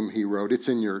in a hymn he wrote. It's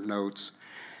in your notes.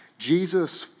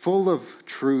 Jesus, full of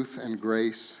truth and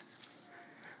grace,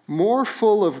 more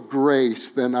full of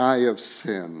grace than I of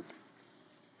sin.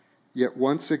 Yet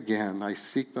once again I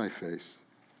seek thy face.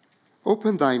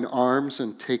 Open thine arms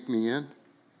and take me in.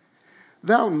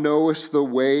 Thou knowest the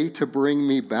way to bring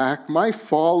me back, my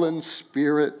fallen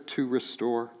spirit to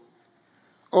restore.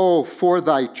 Oh, for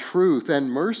thy truth and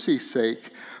mercy's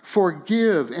sake,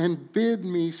 forgive and bid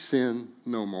me sin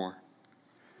no more.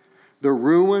 The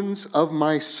ruins of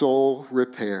my soul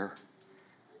repair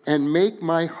and make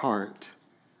my heart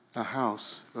a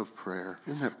house of prayer.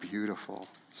 Isn't that beautiful?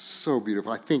 So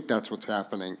beautiful. I think that's what's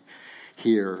happening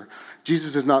here.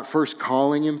 Jesus is not first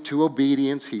calling him to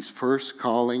obedience. He's first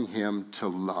calling him to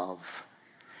love.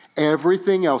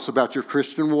 Everything else about your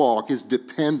Christian walk is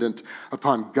dependent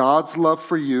upon God's love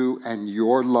for you and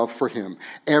your love for him.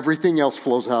 Everything else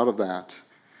flows out of that.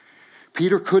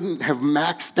 Peter couldn't have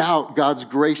maxed out God's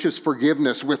gracious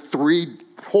forgiveness with 3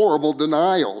 horrible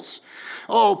denials.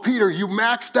 Oh, Peter, you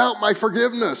maxed out my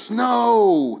forgiveness.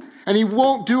 No. And he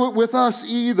won't do it with us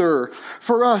either.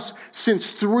 For us,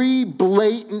 since 3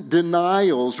 blatant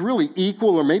denials really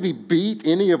equal or maybe beat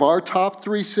any of our top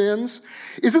 3 sins,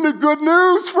 isn't it good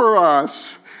news for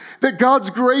us that God's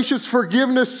gracious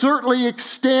forgiveness certainly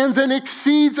extends and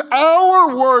exceeds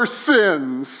our worst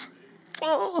sins?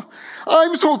 Oh,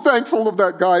 I'm so thankful of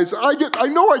that, guys. I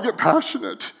know I get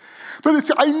passionate,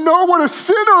 but I know what a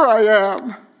sinner I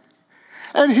am.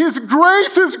 And his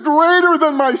grace is greater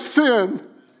than my sin.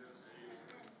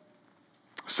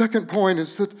 Second point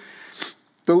is that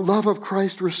the love of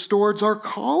Christ restores our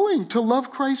calling to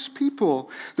love Christ's people.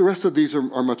 The rest of these are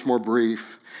much more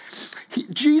brief.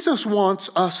 Jesus wants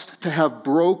us to have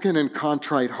broken and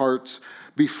contrite hearts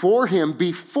before him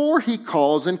before he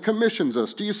calls and commissions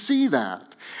us. Do you see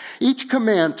that? Each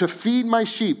command to feed my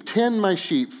sheep, tend my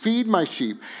sheep, feed my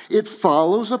sheep, it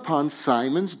follows upon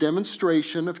Simon's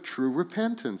demonstration of true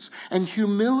repentance and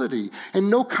humility and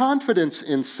no confidence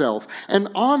in self and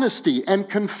honesty and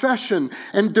confession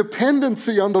and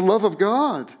dependency on the love of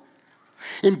God.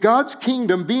 In God's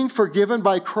kingdom, being forgiven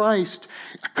by Christ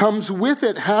comes with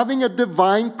it having a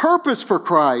divine purpose for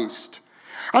Christ.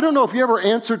 I don't know if you ever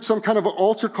answered some kind of an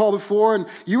altar call before and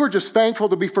you were just thankful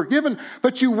to be forgiven,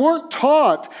 but you weren't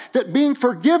taught that being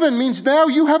forgiven means now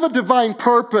you have a divine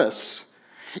purpose.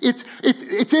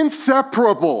 It's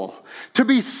inseparable. To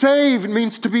be saved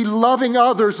means to be loving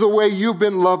others the way you've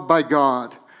been loved by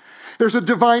God. There's a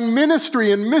divine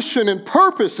ministry and mission and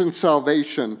purpose in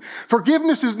salvation.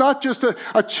 Forgiveness is not just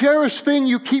a cherished thing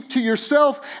you keep to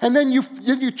yourself and then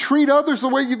you treat others the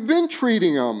way you've been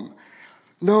treating them.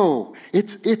 No,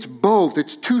 it's both.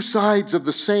 It's 2 sides of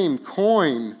the same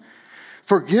coin.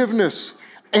 Forgiveness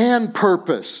and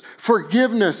purpose.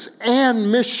 Forgiveness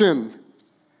and mission.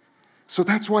 So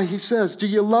that's why he says, do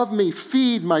you love me?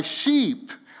 Feed my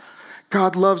sheep.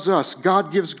 God loves us.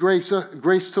 God gives grace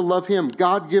to love him.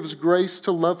 God gives grace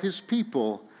to love his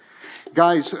people.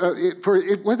 Guys,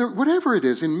 whatever it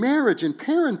is, in marriage, in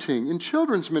parenting, in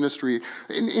children's ministry,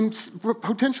 in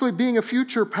potentially being a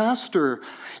future pastor,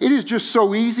 it is just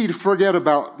so easy to forget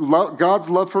about God's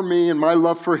love for me and my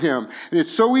love for him. And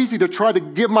it's so easy to try to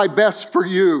give my best for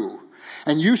you.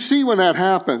 And you see when that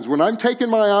happens, when I'm taking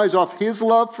my eyes off his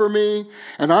love for me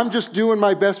and I'm just doing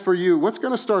my best for you, what's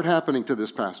going to start happening to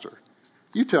this pastor?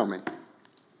 You tell me.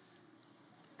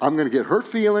 I'm going to get hurt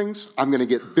feelings. I'm going to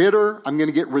get bitter. I'm going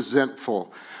to get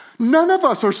resentful. None of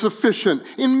us are sufficient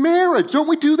in marriage. Don't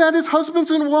we do that as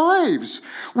husbands and wives?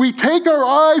 We take our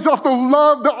eyes off the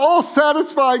love, the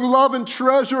all-satisfying love and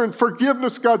treasure and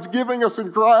forgiveness God's giving us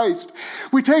in Christ.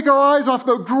 We take our eyes off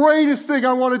the greatest thing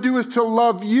I want to do is to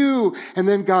love you. And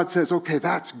then God says, okay,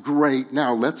 that's great.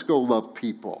 Now let's go love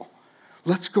people.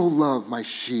 Let's go love my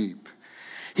sheep.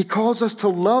 He calls us to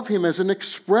love him as an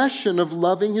expression of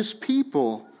loving his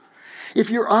people. If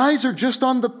your eyes are just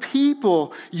on the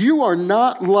people, you are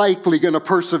not likely going to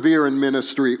persevere in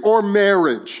ministry or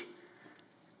marriage.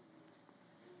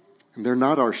 And they're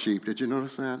not our sheep. Did you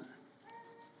notice that?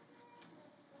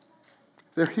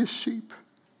 They're his sheep.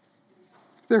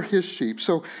 They're his sheep.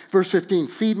 So verse 15,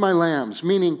 feed my lambs,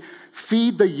 meaning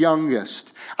feed the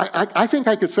youngest. I think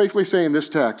I could safely say in this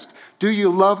text, do you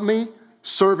love me?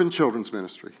 Serve in children's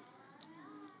ministry.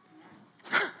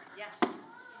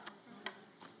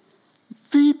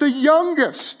 Feed the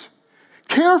youngest.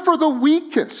 Care for the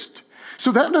weakest.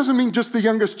 So that doesn't mean just the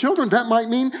youngest children. That might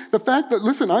mean the fact that,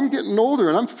 listen, I'm getting older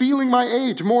and I'm feeling my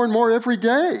age more and more every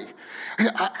day.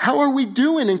 How are we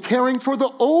doing in caring for the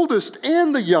oldest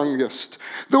and the youngest,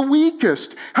 the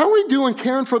weakest? How are we doing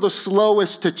caring for the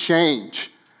slowest to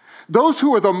change? Those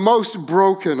who are the most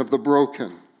broken of the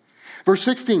broken. Verse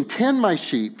 16, tend my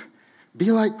sheep. Be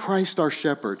like Christ our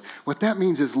shepherd. What that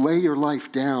means is lay your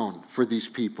life down for these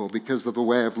people because of the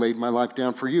way I've laid my life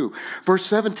down for you. Verse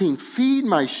 17, feed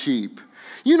my sheep.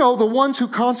 You know, the ones who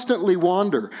constantly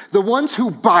wander, the ones who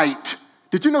bite.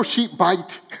 Did you know sheep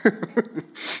bite?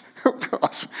 Oh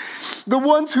gosh. The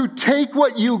ones who take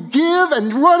what you give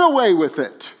and run away with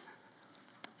it.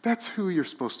 That's who you're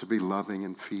supposed to be loving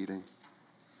and feeding.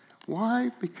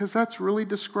 Why? Because that really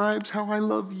describes how I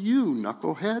love you,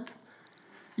 knucklehead.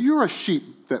 You're a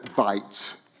sheep that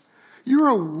bites. You're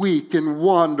a weak and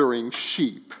wandering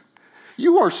sheep.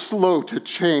 You are slow to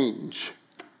change.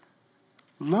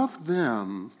 Love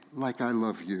them like I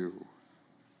love you.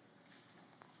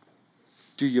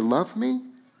 Do you love me?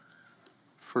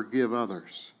 Forgive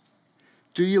others.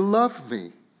 Do you love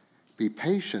me? Be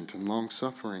patient and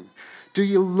long-suffering. Do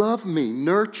you love me?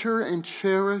 Nurture and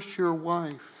cherish your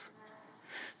wife.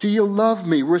 Do you love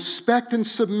me? Respect and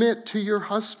submit to your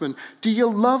husband. Do you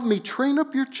love me? Train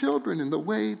up your children in the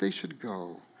way they should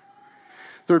go.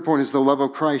 Third point is the love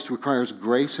of Christ requires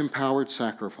grace-empowered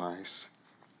sacrifice.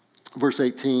 Verse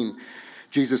 18,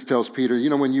 Jesus tells Peter,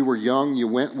 you know, when you were young, you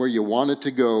went where you wanted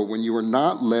to go. When you were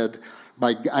not led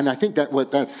by, and I think that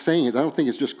what that's saying is, I don't think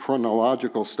it's just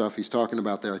chronological stuff he's talking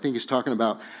about there. I think he's talking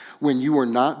about when you were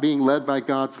not being led by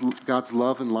God's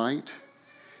love and light.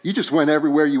 You just went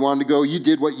everywhere you wanted to go. You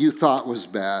did what you thought was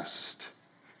best.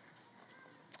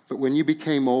 But when you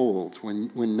became old,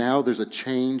 when now there's a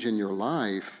change in your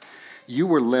life, you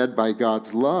were led by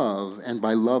God's love and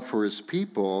by love for his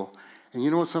people. And you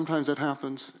know what? Sometimes that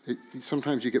happens.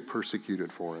 Sometimes you get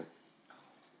persecuted for it.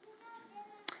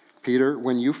 Peter,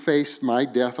 when you faced my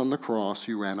death on the cross,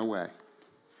 you ran away.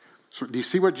 So do you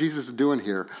see what Jesus is doing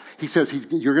here? He says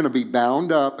you're going to be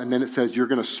bound up, and then it says you're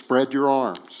going to spread your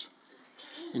arms.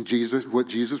 And what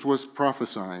Jesus was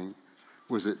prophesying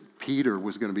was that Peter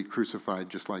was going to be crucified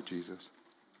just like Jesus.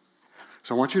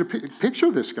 So I want you to picture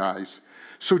this, guys.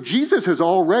 So Jesus has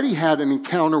already had an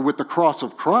encounter with the cross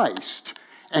of Christ,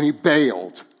 and he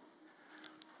bailed.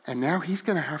 And now he's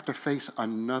going to have to face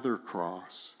another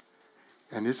cross.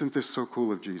 And isn't this so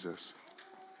cool of Jesus?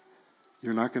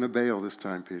 You're not going to bail this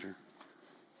time, Peter.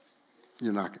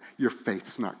 Your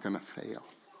faith's not going to fail.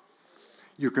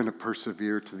 You're going to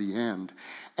persevere to the end.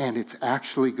 And it's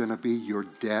actually going to be your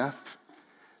death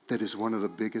that is one of the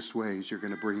biggest ways you're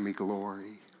going to bring me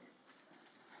glory.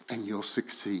 And you'll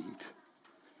succeed.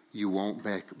 You won't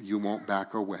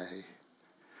back away.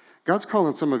 God's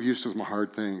calling some of you to some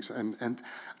hard things. And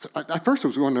so at first I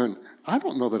was wondering, I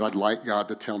don't know that I'd like God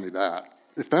to tell me that.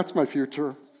 If that's my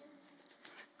future,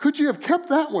 could you have kept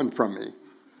that one from me?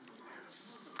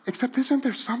 Except isn't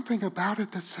there something about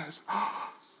it that says,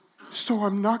 so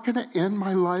I'm not going to end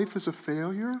my life as a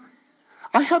failure?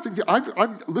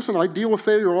 Listen, I deal with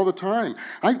failure all the time.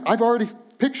 I've already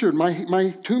pictured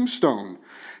my tombstone.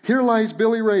 Here lies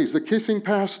Billy Ray's, the kissing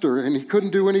pastor, and he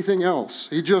couldn't do anything else.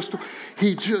 He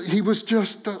was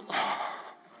just,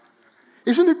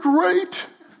 isn't it great?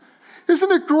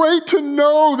 Isn't it great to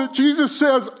know that Jesus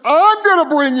says, I'm going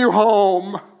to bring you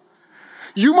home.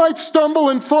 You might stumble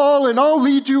and fall, and I'll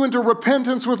lead you into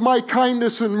repentance with my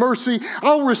kindness and mercy.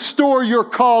 I'll restore your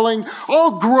calling.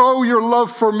 I'll grow your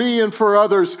love for me and for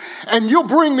others. And you'll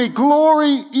bring me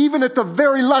glory even at the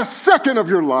very last second of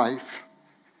your life.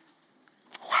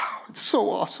 Wow, it's so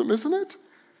awesome, isn't it?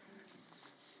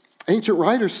 ancient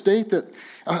writers state that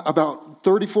about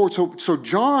 34, so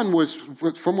John was,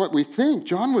 from what we think,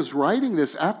 John was writing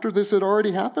this after this had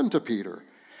already happened to Peter.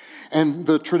 And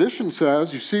the tradition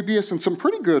says, Eusebius, and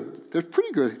there's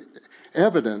pretty good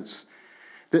evidence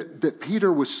that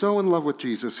Peter was so in love with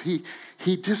Jesus, he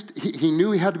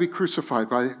knew he had to be crucified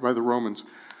by the Romans,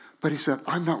 but he said,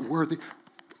 I'm not worthy.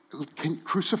 Can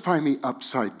crucify me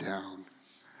upside down,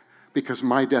 because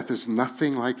my death is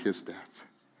nothing like his death.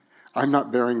 I'm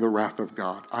not bearing the wrath of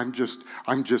God.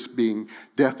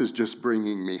 Death is just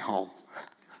bringing me home.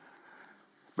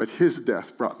 But his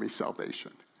death brought me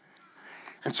salvation.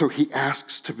 And so he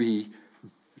asks to be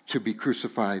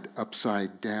crucified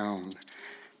upside down.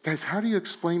 Guys, how do you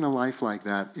explain a life like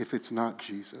that if it's not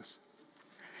Jesus?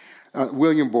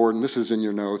 William Borden, this is in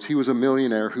your notes, he was a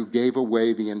millionaire who gave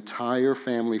away the entire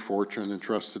family fortune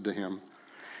entrusted to him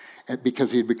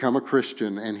because he had become a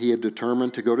Christian, and he had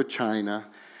determined to go to China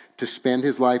to spend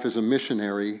his life as a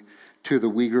missionary to the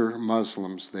Uyghur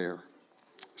Muslims there.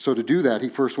 So to do that, he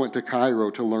first went to Cairo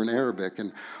to learn Arabic,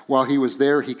 and while he was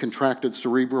there, he contracted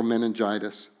cerebral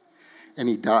meningitis, and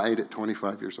he died at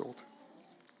 25 years old.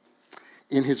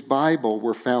 In his Bible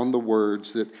were found the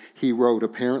words that he wrote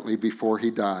apparently before he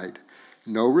died.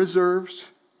 No reserves,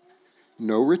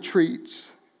 no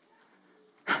retreats,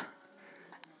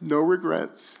 no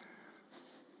regrets.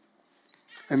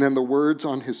 And then the words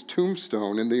on his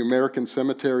tombstone in the American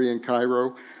cemetery in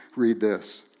Cairo read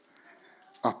this: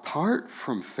 apart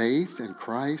from faith in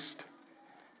Christ,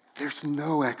 there's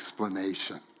no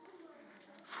explanation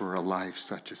for a life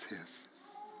such as his.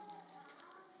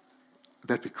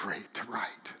 That'd be great to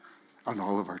write on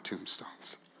all of our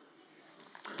tombstones.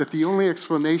 That the only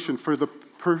explanation for the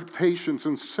patience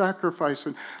and sacrifice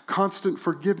and constant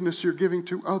forgiveness you're giving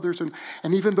to others, and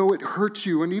even though it hurts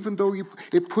you, and even though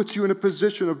it puts you in a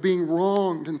position of being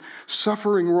wronged and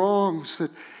suffering wrongs,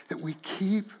 that we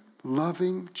keep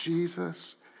loving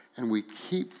Jesus and we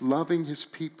keep loving his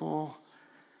people.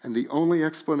 And the only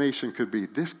explanation could be,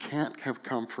 this can't have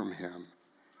come from him.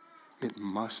 It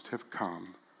must have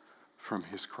come from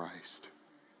his Christ.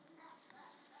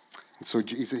 And so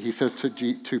Jesus, he says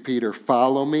to Peter,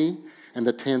 follow me, and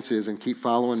the tense is, and keep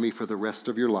following me for the rest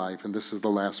of your life. And this is the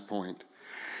last point.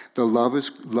 The love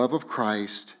of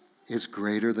Christ is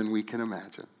greater than we can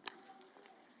imagine.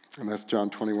 And that's John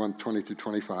 21, 20 through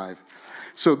 25.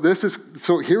 So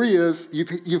here he is.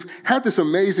 You've had this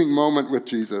amazing moment with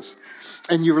Jesus,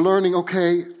 and you're learning,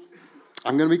 okay,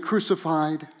 I'm going to be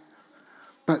crucified,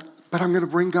 but I'm going to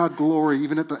bring God glory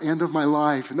even at the end of my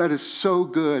life. And that is so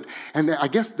good. And I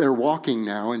guess they're walking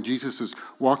now, and Jesus is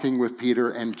walking with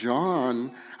Peter. And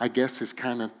John, I guess, is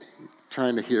kind of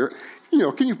trying to hear.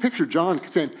 Can you picture John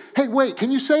saying, hey, wait,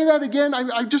 can you say that again?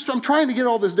 I'm trying to get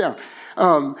all this down.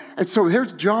 And so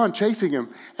there's John chasing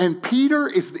him. And Peter,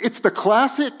 it's the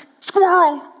classic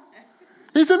squirrel,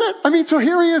 isn't it? So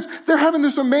here he is. They're having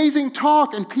this amazing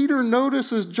talk. And Peter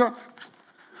notices John.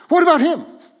 What about him?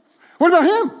 What about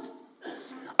him?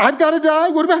 I've got to die.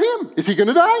 What about him? Is he going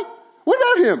to die? What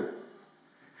about him?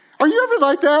 Are you ever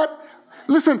like that?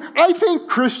 Listen, I think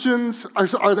Christians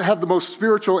have the most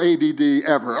spiritual ADD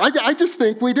ever. I just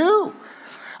think we do.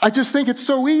 I just think it's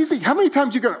so easy. How many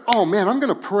times you go, oh man, I'm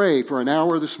going to pray for an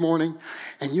hour this morning,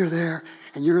 and you're there,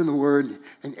 and you're in the Word,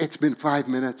 and it's been 5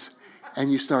 minutes,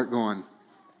 and you start going,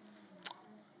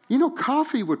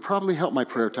 coffee would probably help my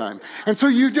prayer time. And so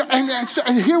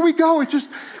and here we go. It's just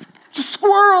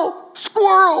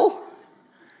squirrel.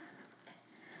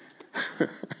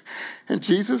 And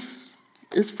Jesus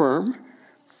is firm.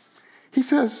 He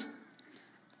says,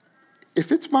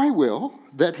 if it's my will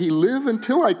that he live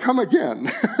until I come again,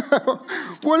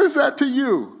 what is that to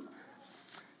you?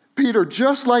 Peter,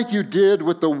 just like you did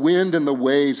with the wind and the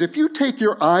waves, if you take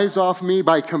your eyes off me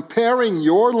by comparing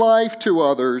your life to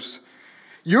others,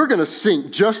 you're going to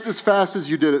sink just as fast as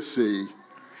you did at sea.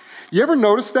 You ever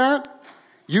notice that?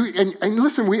 And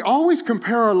listen, we always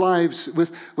compare our lives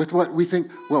with what we think,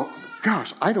 well,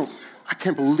 gosh, I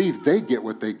can't believe they get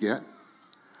what they get.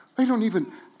 They don't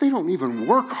even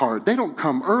work hard. They don't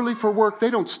come early for work. They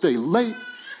don't stay late.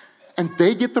 And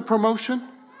they get the promotion.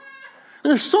 And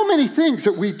there's so many things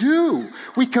that we do.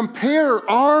 We compare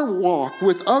our walk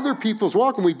with other people's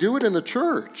walk, and we do it in the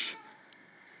church.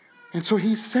 And so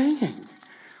he's saying,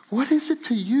 what is it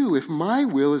to you if my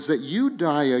will is that you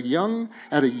die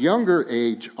at a younger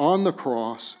age on the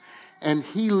cross, and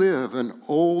he live an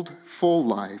old, full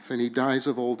life, and he dies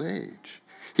of old age?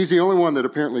 He's the only one that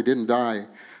apparently didn't die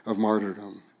of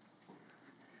martyrdom.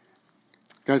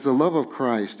 Guys, the love of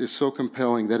Christ is so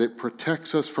compelling that it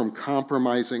protects us from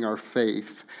compromising our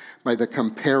faith by the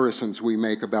comparisons we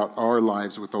make about our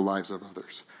lives with the lives of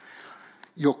others.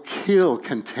 You'll kill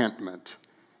contentment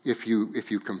if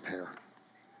you compare.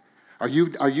 Are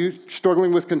you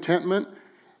struggling with contentment?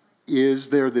 Is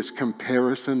there this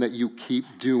comparison that you keep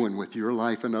doing with your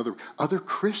life and other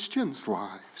Christians'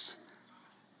 lives?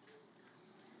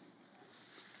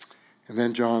 And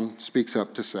then John speaks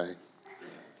up to say,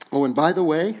 oh, and by the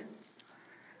way,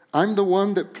 I'm the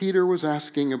one that Peter was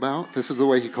asking about. This is the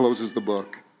way he closes the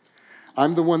book.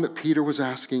 I'm the one that Peter was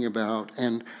asking about.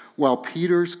 And while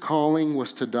Peter's calling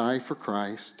was to die for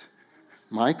Christ,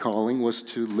 my calling was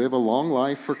to live a long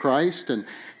life for Christ and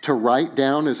to write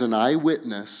down as an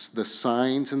eyewitness the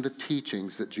signs and the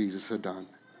teachings that Jesus had done.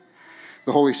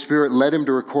 The Holy Spirit led him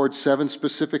to record 7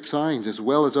 specific signs as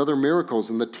well as other miracles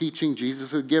and the teaching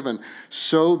Jesus had given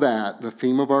so that the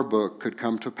theme of our book could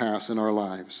come to pass in our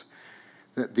lives.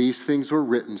 That these things were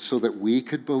written so that we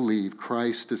could believe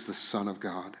Christ is the Son of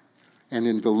God and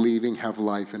in believing have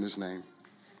life in his name.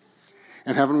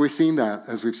 And haven't we seen that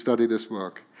as we've studied this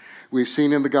book? We've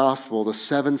seen in the gospel the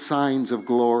 7 signs of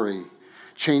glory,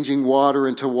 changing water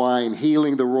into wine,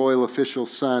 healing the royal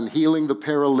official's son, healing the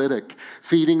paralytic,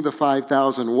 feeding the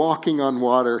 5,000, walking on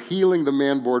water, healing the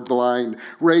man born blind,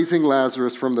 raising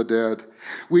Lazarus from the dead.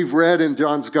 We've read in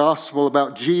John's gospel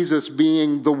about Jesus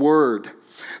being the Word.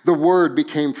 The Word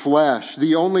became flesh,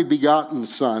 the only begotten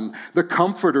Son, the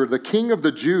Comforter, the King of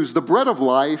the Jews, the bread of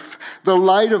life, the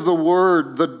light of the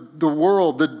world,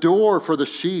 the door for the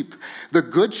sheep, the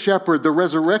Good Shepherd, the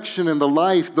resurrection and the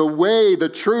life, the way, the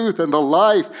truth, and the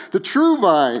life, the true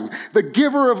vine, the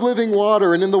giver of living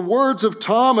water, and in the words of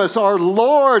Thomas, our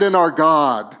Lord and our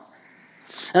God.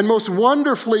 And most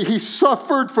wonderfully, he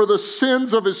suffered for the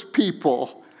sins of his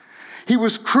people. He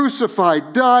was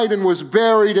crucified, died, and was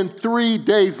buried, and 3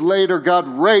 days later, God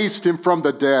raised him from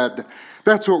the dead.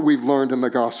 That's what we've learned in the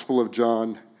Gospel of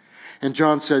John. And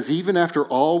John says, even after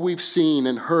all we've seen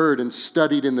and heard and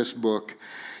studied in this book,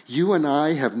 you and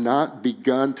I have not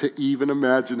begun to even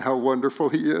imagine how wonderful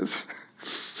he is.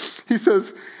 He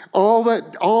says,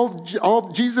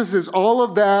 Jesus is all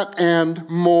of that and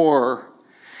more.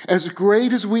 As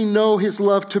great as we know his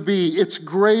love to be, it's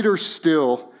greater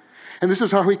still. And this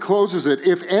is how he closes it.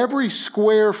 If every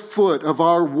square foot of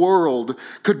our world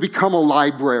could become a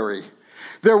library,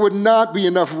 there would not be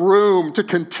enough room to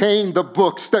contain the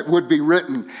books that would be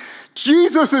written.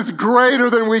 Jesus is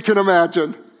greater than we can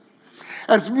imagine.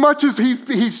 As much as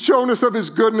he's shown us of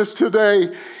his goodness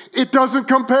today, it doesn't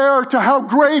compare to how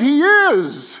great he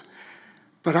is.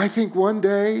 But I think one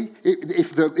day,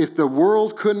 if the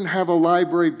world couldn't have a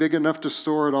library big enough to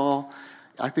store it all,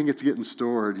 I think it's getting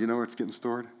stored. You know where it's getting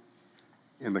stored?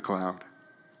 In the cloud.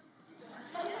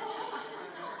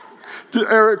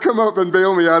 Eric, come up and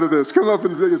bail me out of this. Come up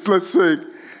and let's sing.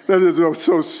 That is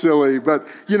so silly. But,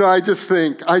 I just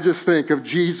think of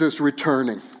Jesus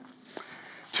returning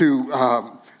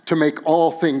to make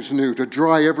all things new, to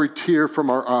dry every tear from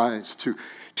our eyes, to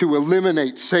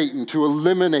eliminate Satan, to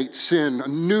eliminate sin, a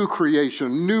new creation, a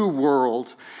new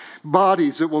world,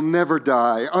 bodies that will never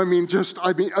die.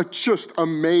 Just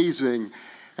amazing.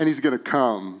 And he's going to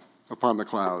come upon the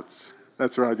clouds.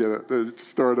 That's where I get it, to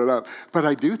start it up. But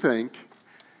I do think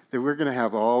that we're going to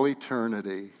have all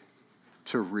eternity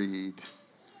to read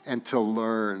and to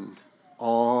learn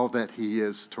all that he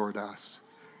is toward us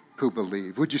who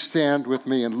believe. Would you stand with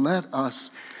me and let us,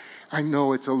 I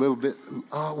know it's a little bit,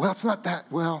 it's not that,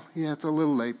 it's a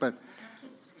little late, but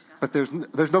there's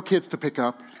no kids to pick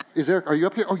up. Are you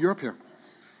up here? Oh, you're up here.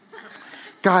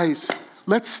 Guys,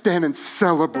 let's stand and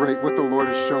celebrate what the Lord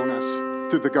has shown us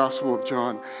through the Gospel of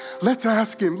John. Let's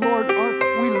ask him, Lord,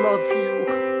 we love you.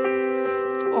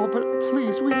 Oh, but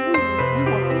please, we want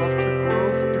our love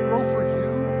to grow for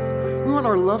you. We want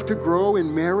our love to grow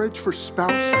in marriage for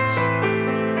spouses.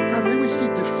 God, may we see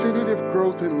definitive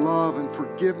growth in love and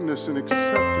forgiveness and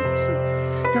acceptance.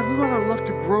 And God, we want our love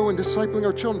to grow in discipling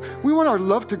our children. We want our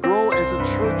love to grow as a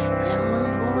church family,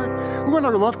 Lord. We want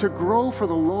our love to grow for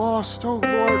the lost. Oh,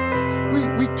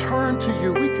 Lord, we turn to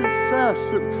you. We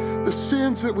confess that the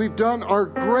sins that we've done are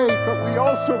great, but we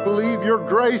also believe your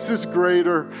grace is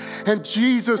greater, and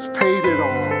Jesus paid it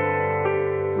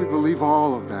all. We believe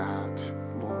all of that,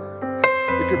 Lord.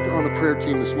 If you're on the prayer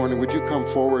team this morning, would you come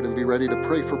forward and be ready to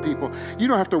pray for people? You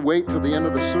don't have to wait till the end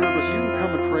of the service. You can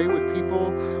come and pray with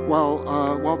people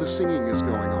while the singing is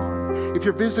going on. If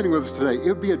you're visiting with us today, it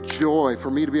would be a joy for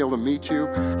me to be able to meet you.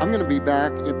 I'm going to be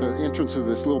back at the entrance of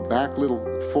this little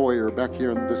foyer back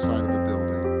here on this side of the building.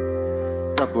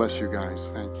 God bless you guys.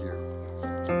 Thank you.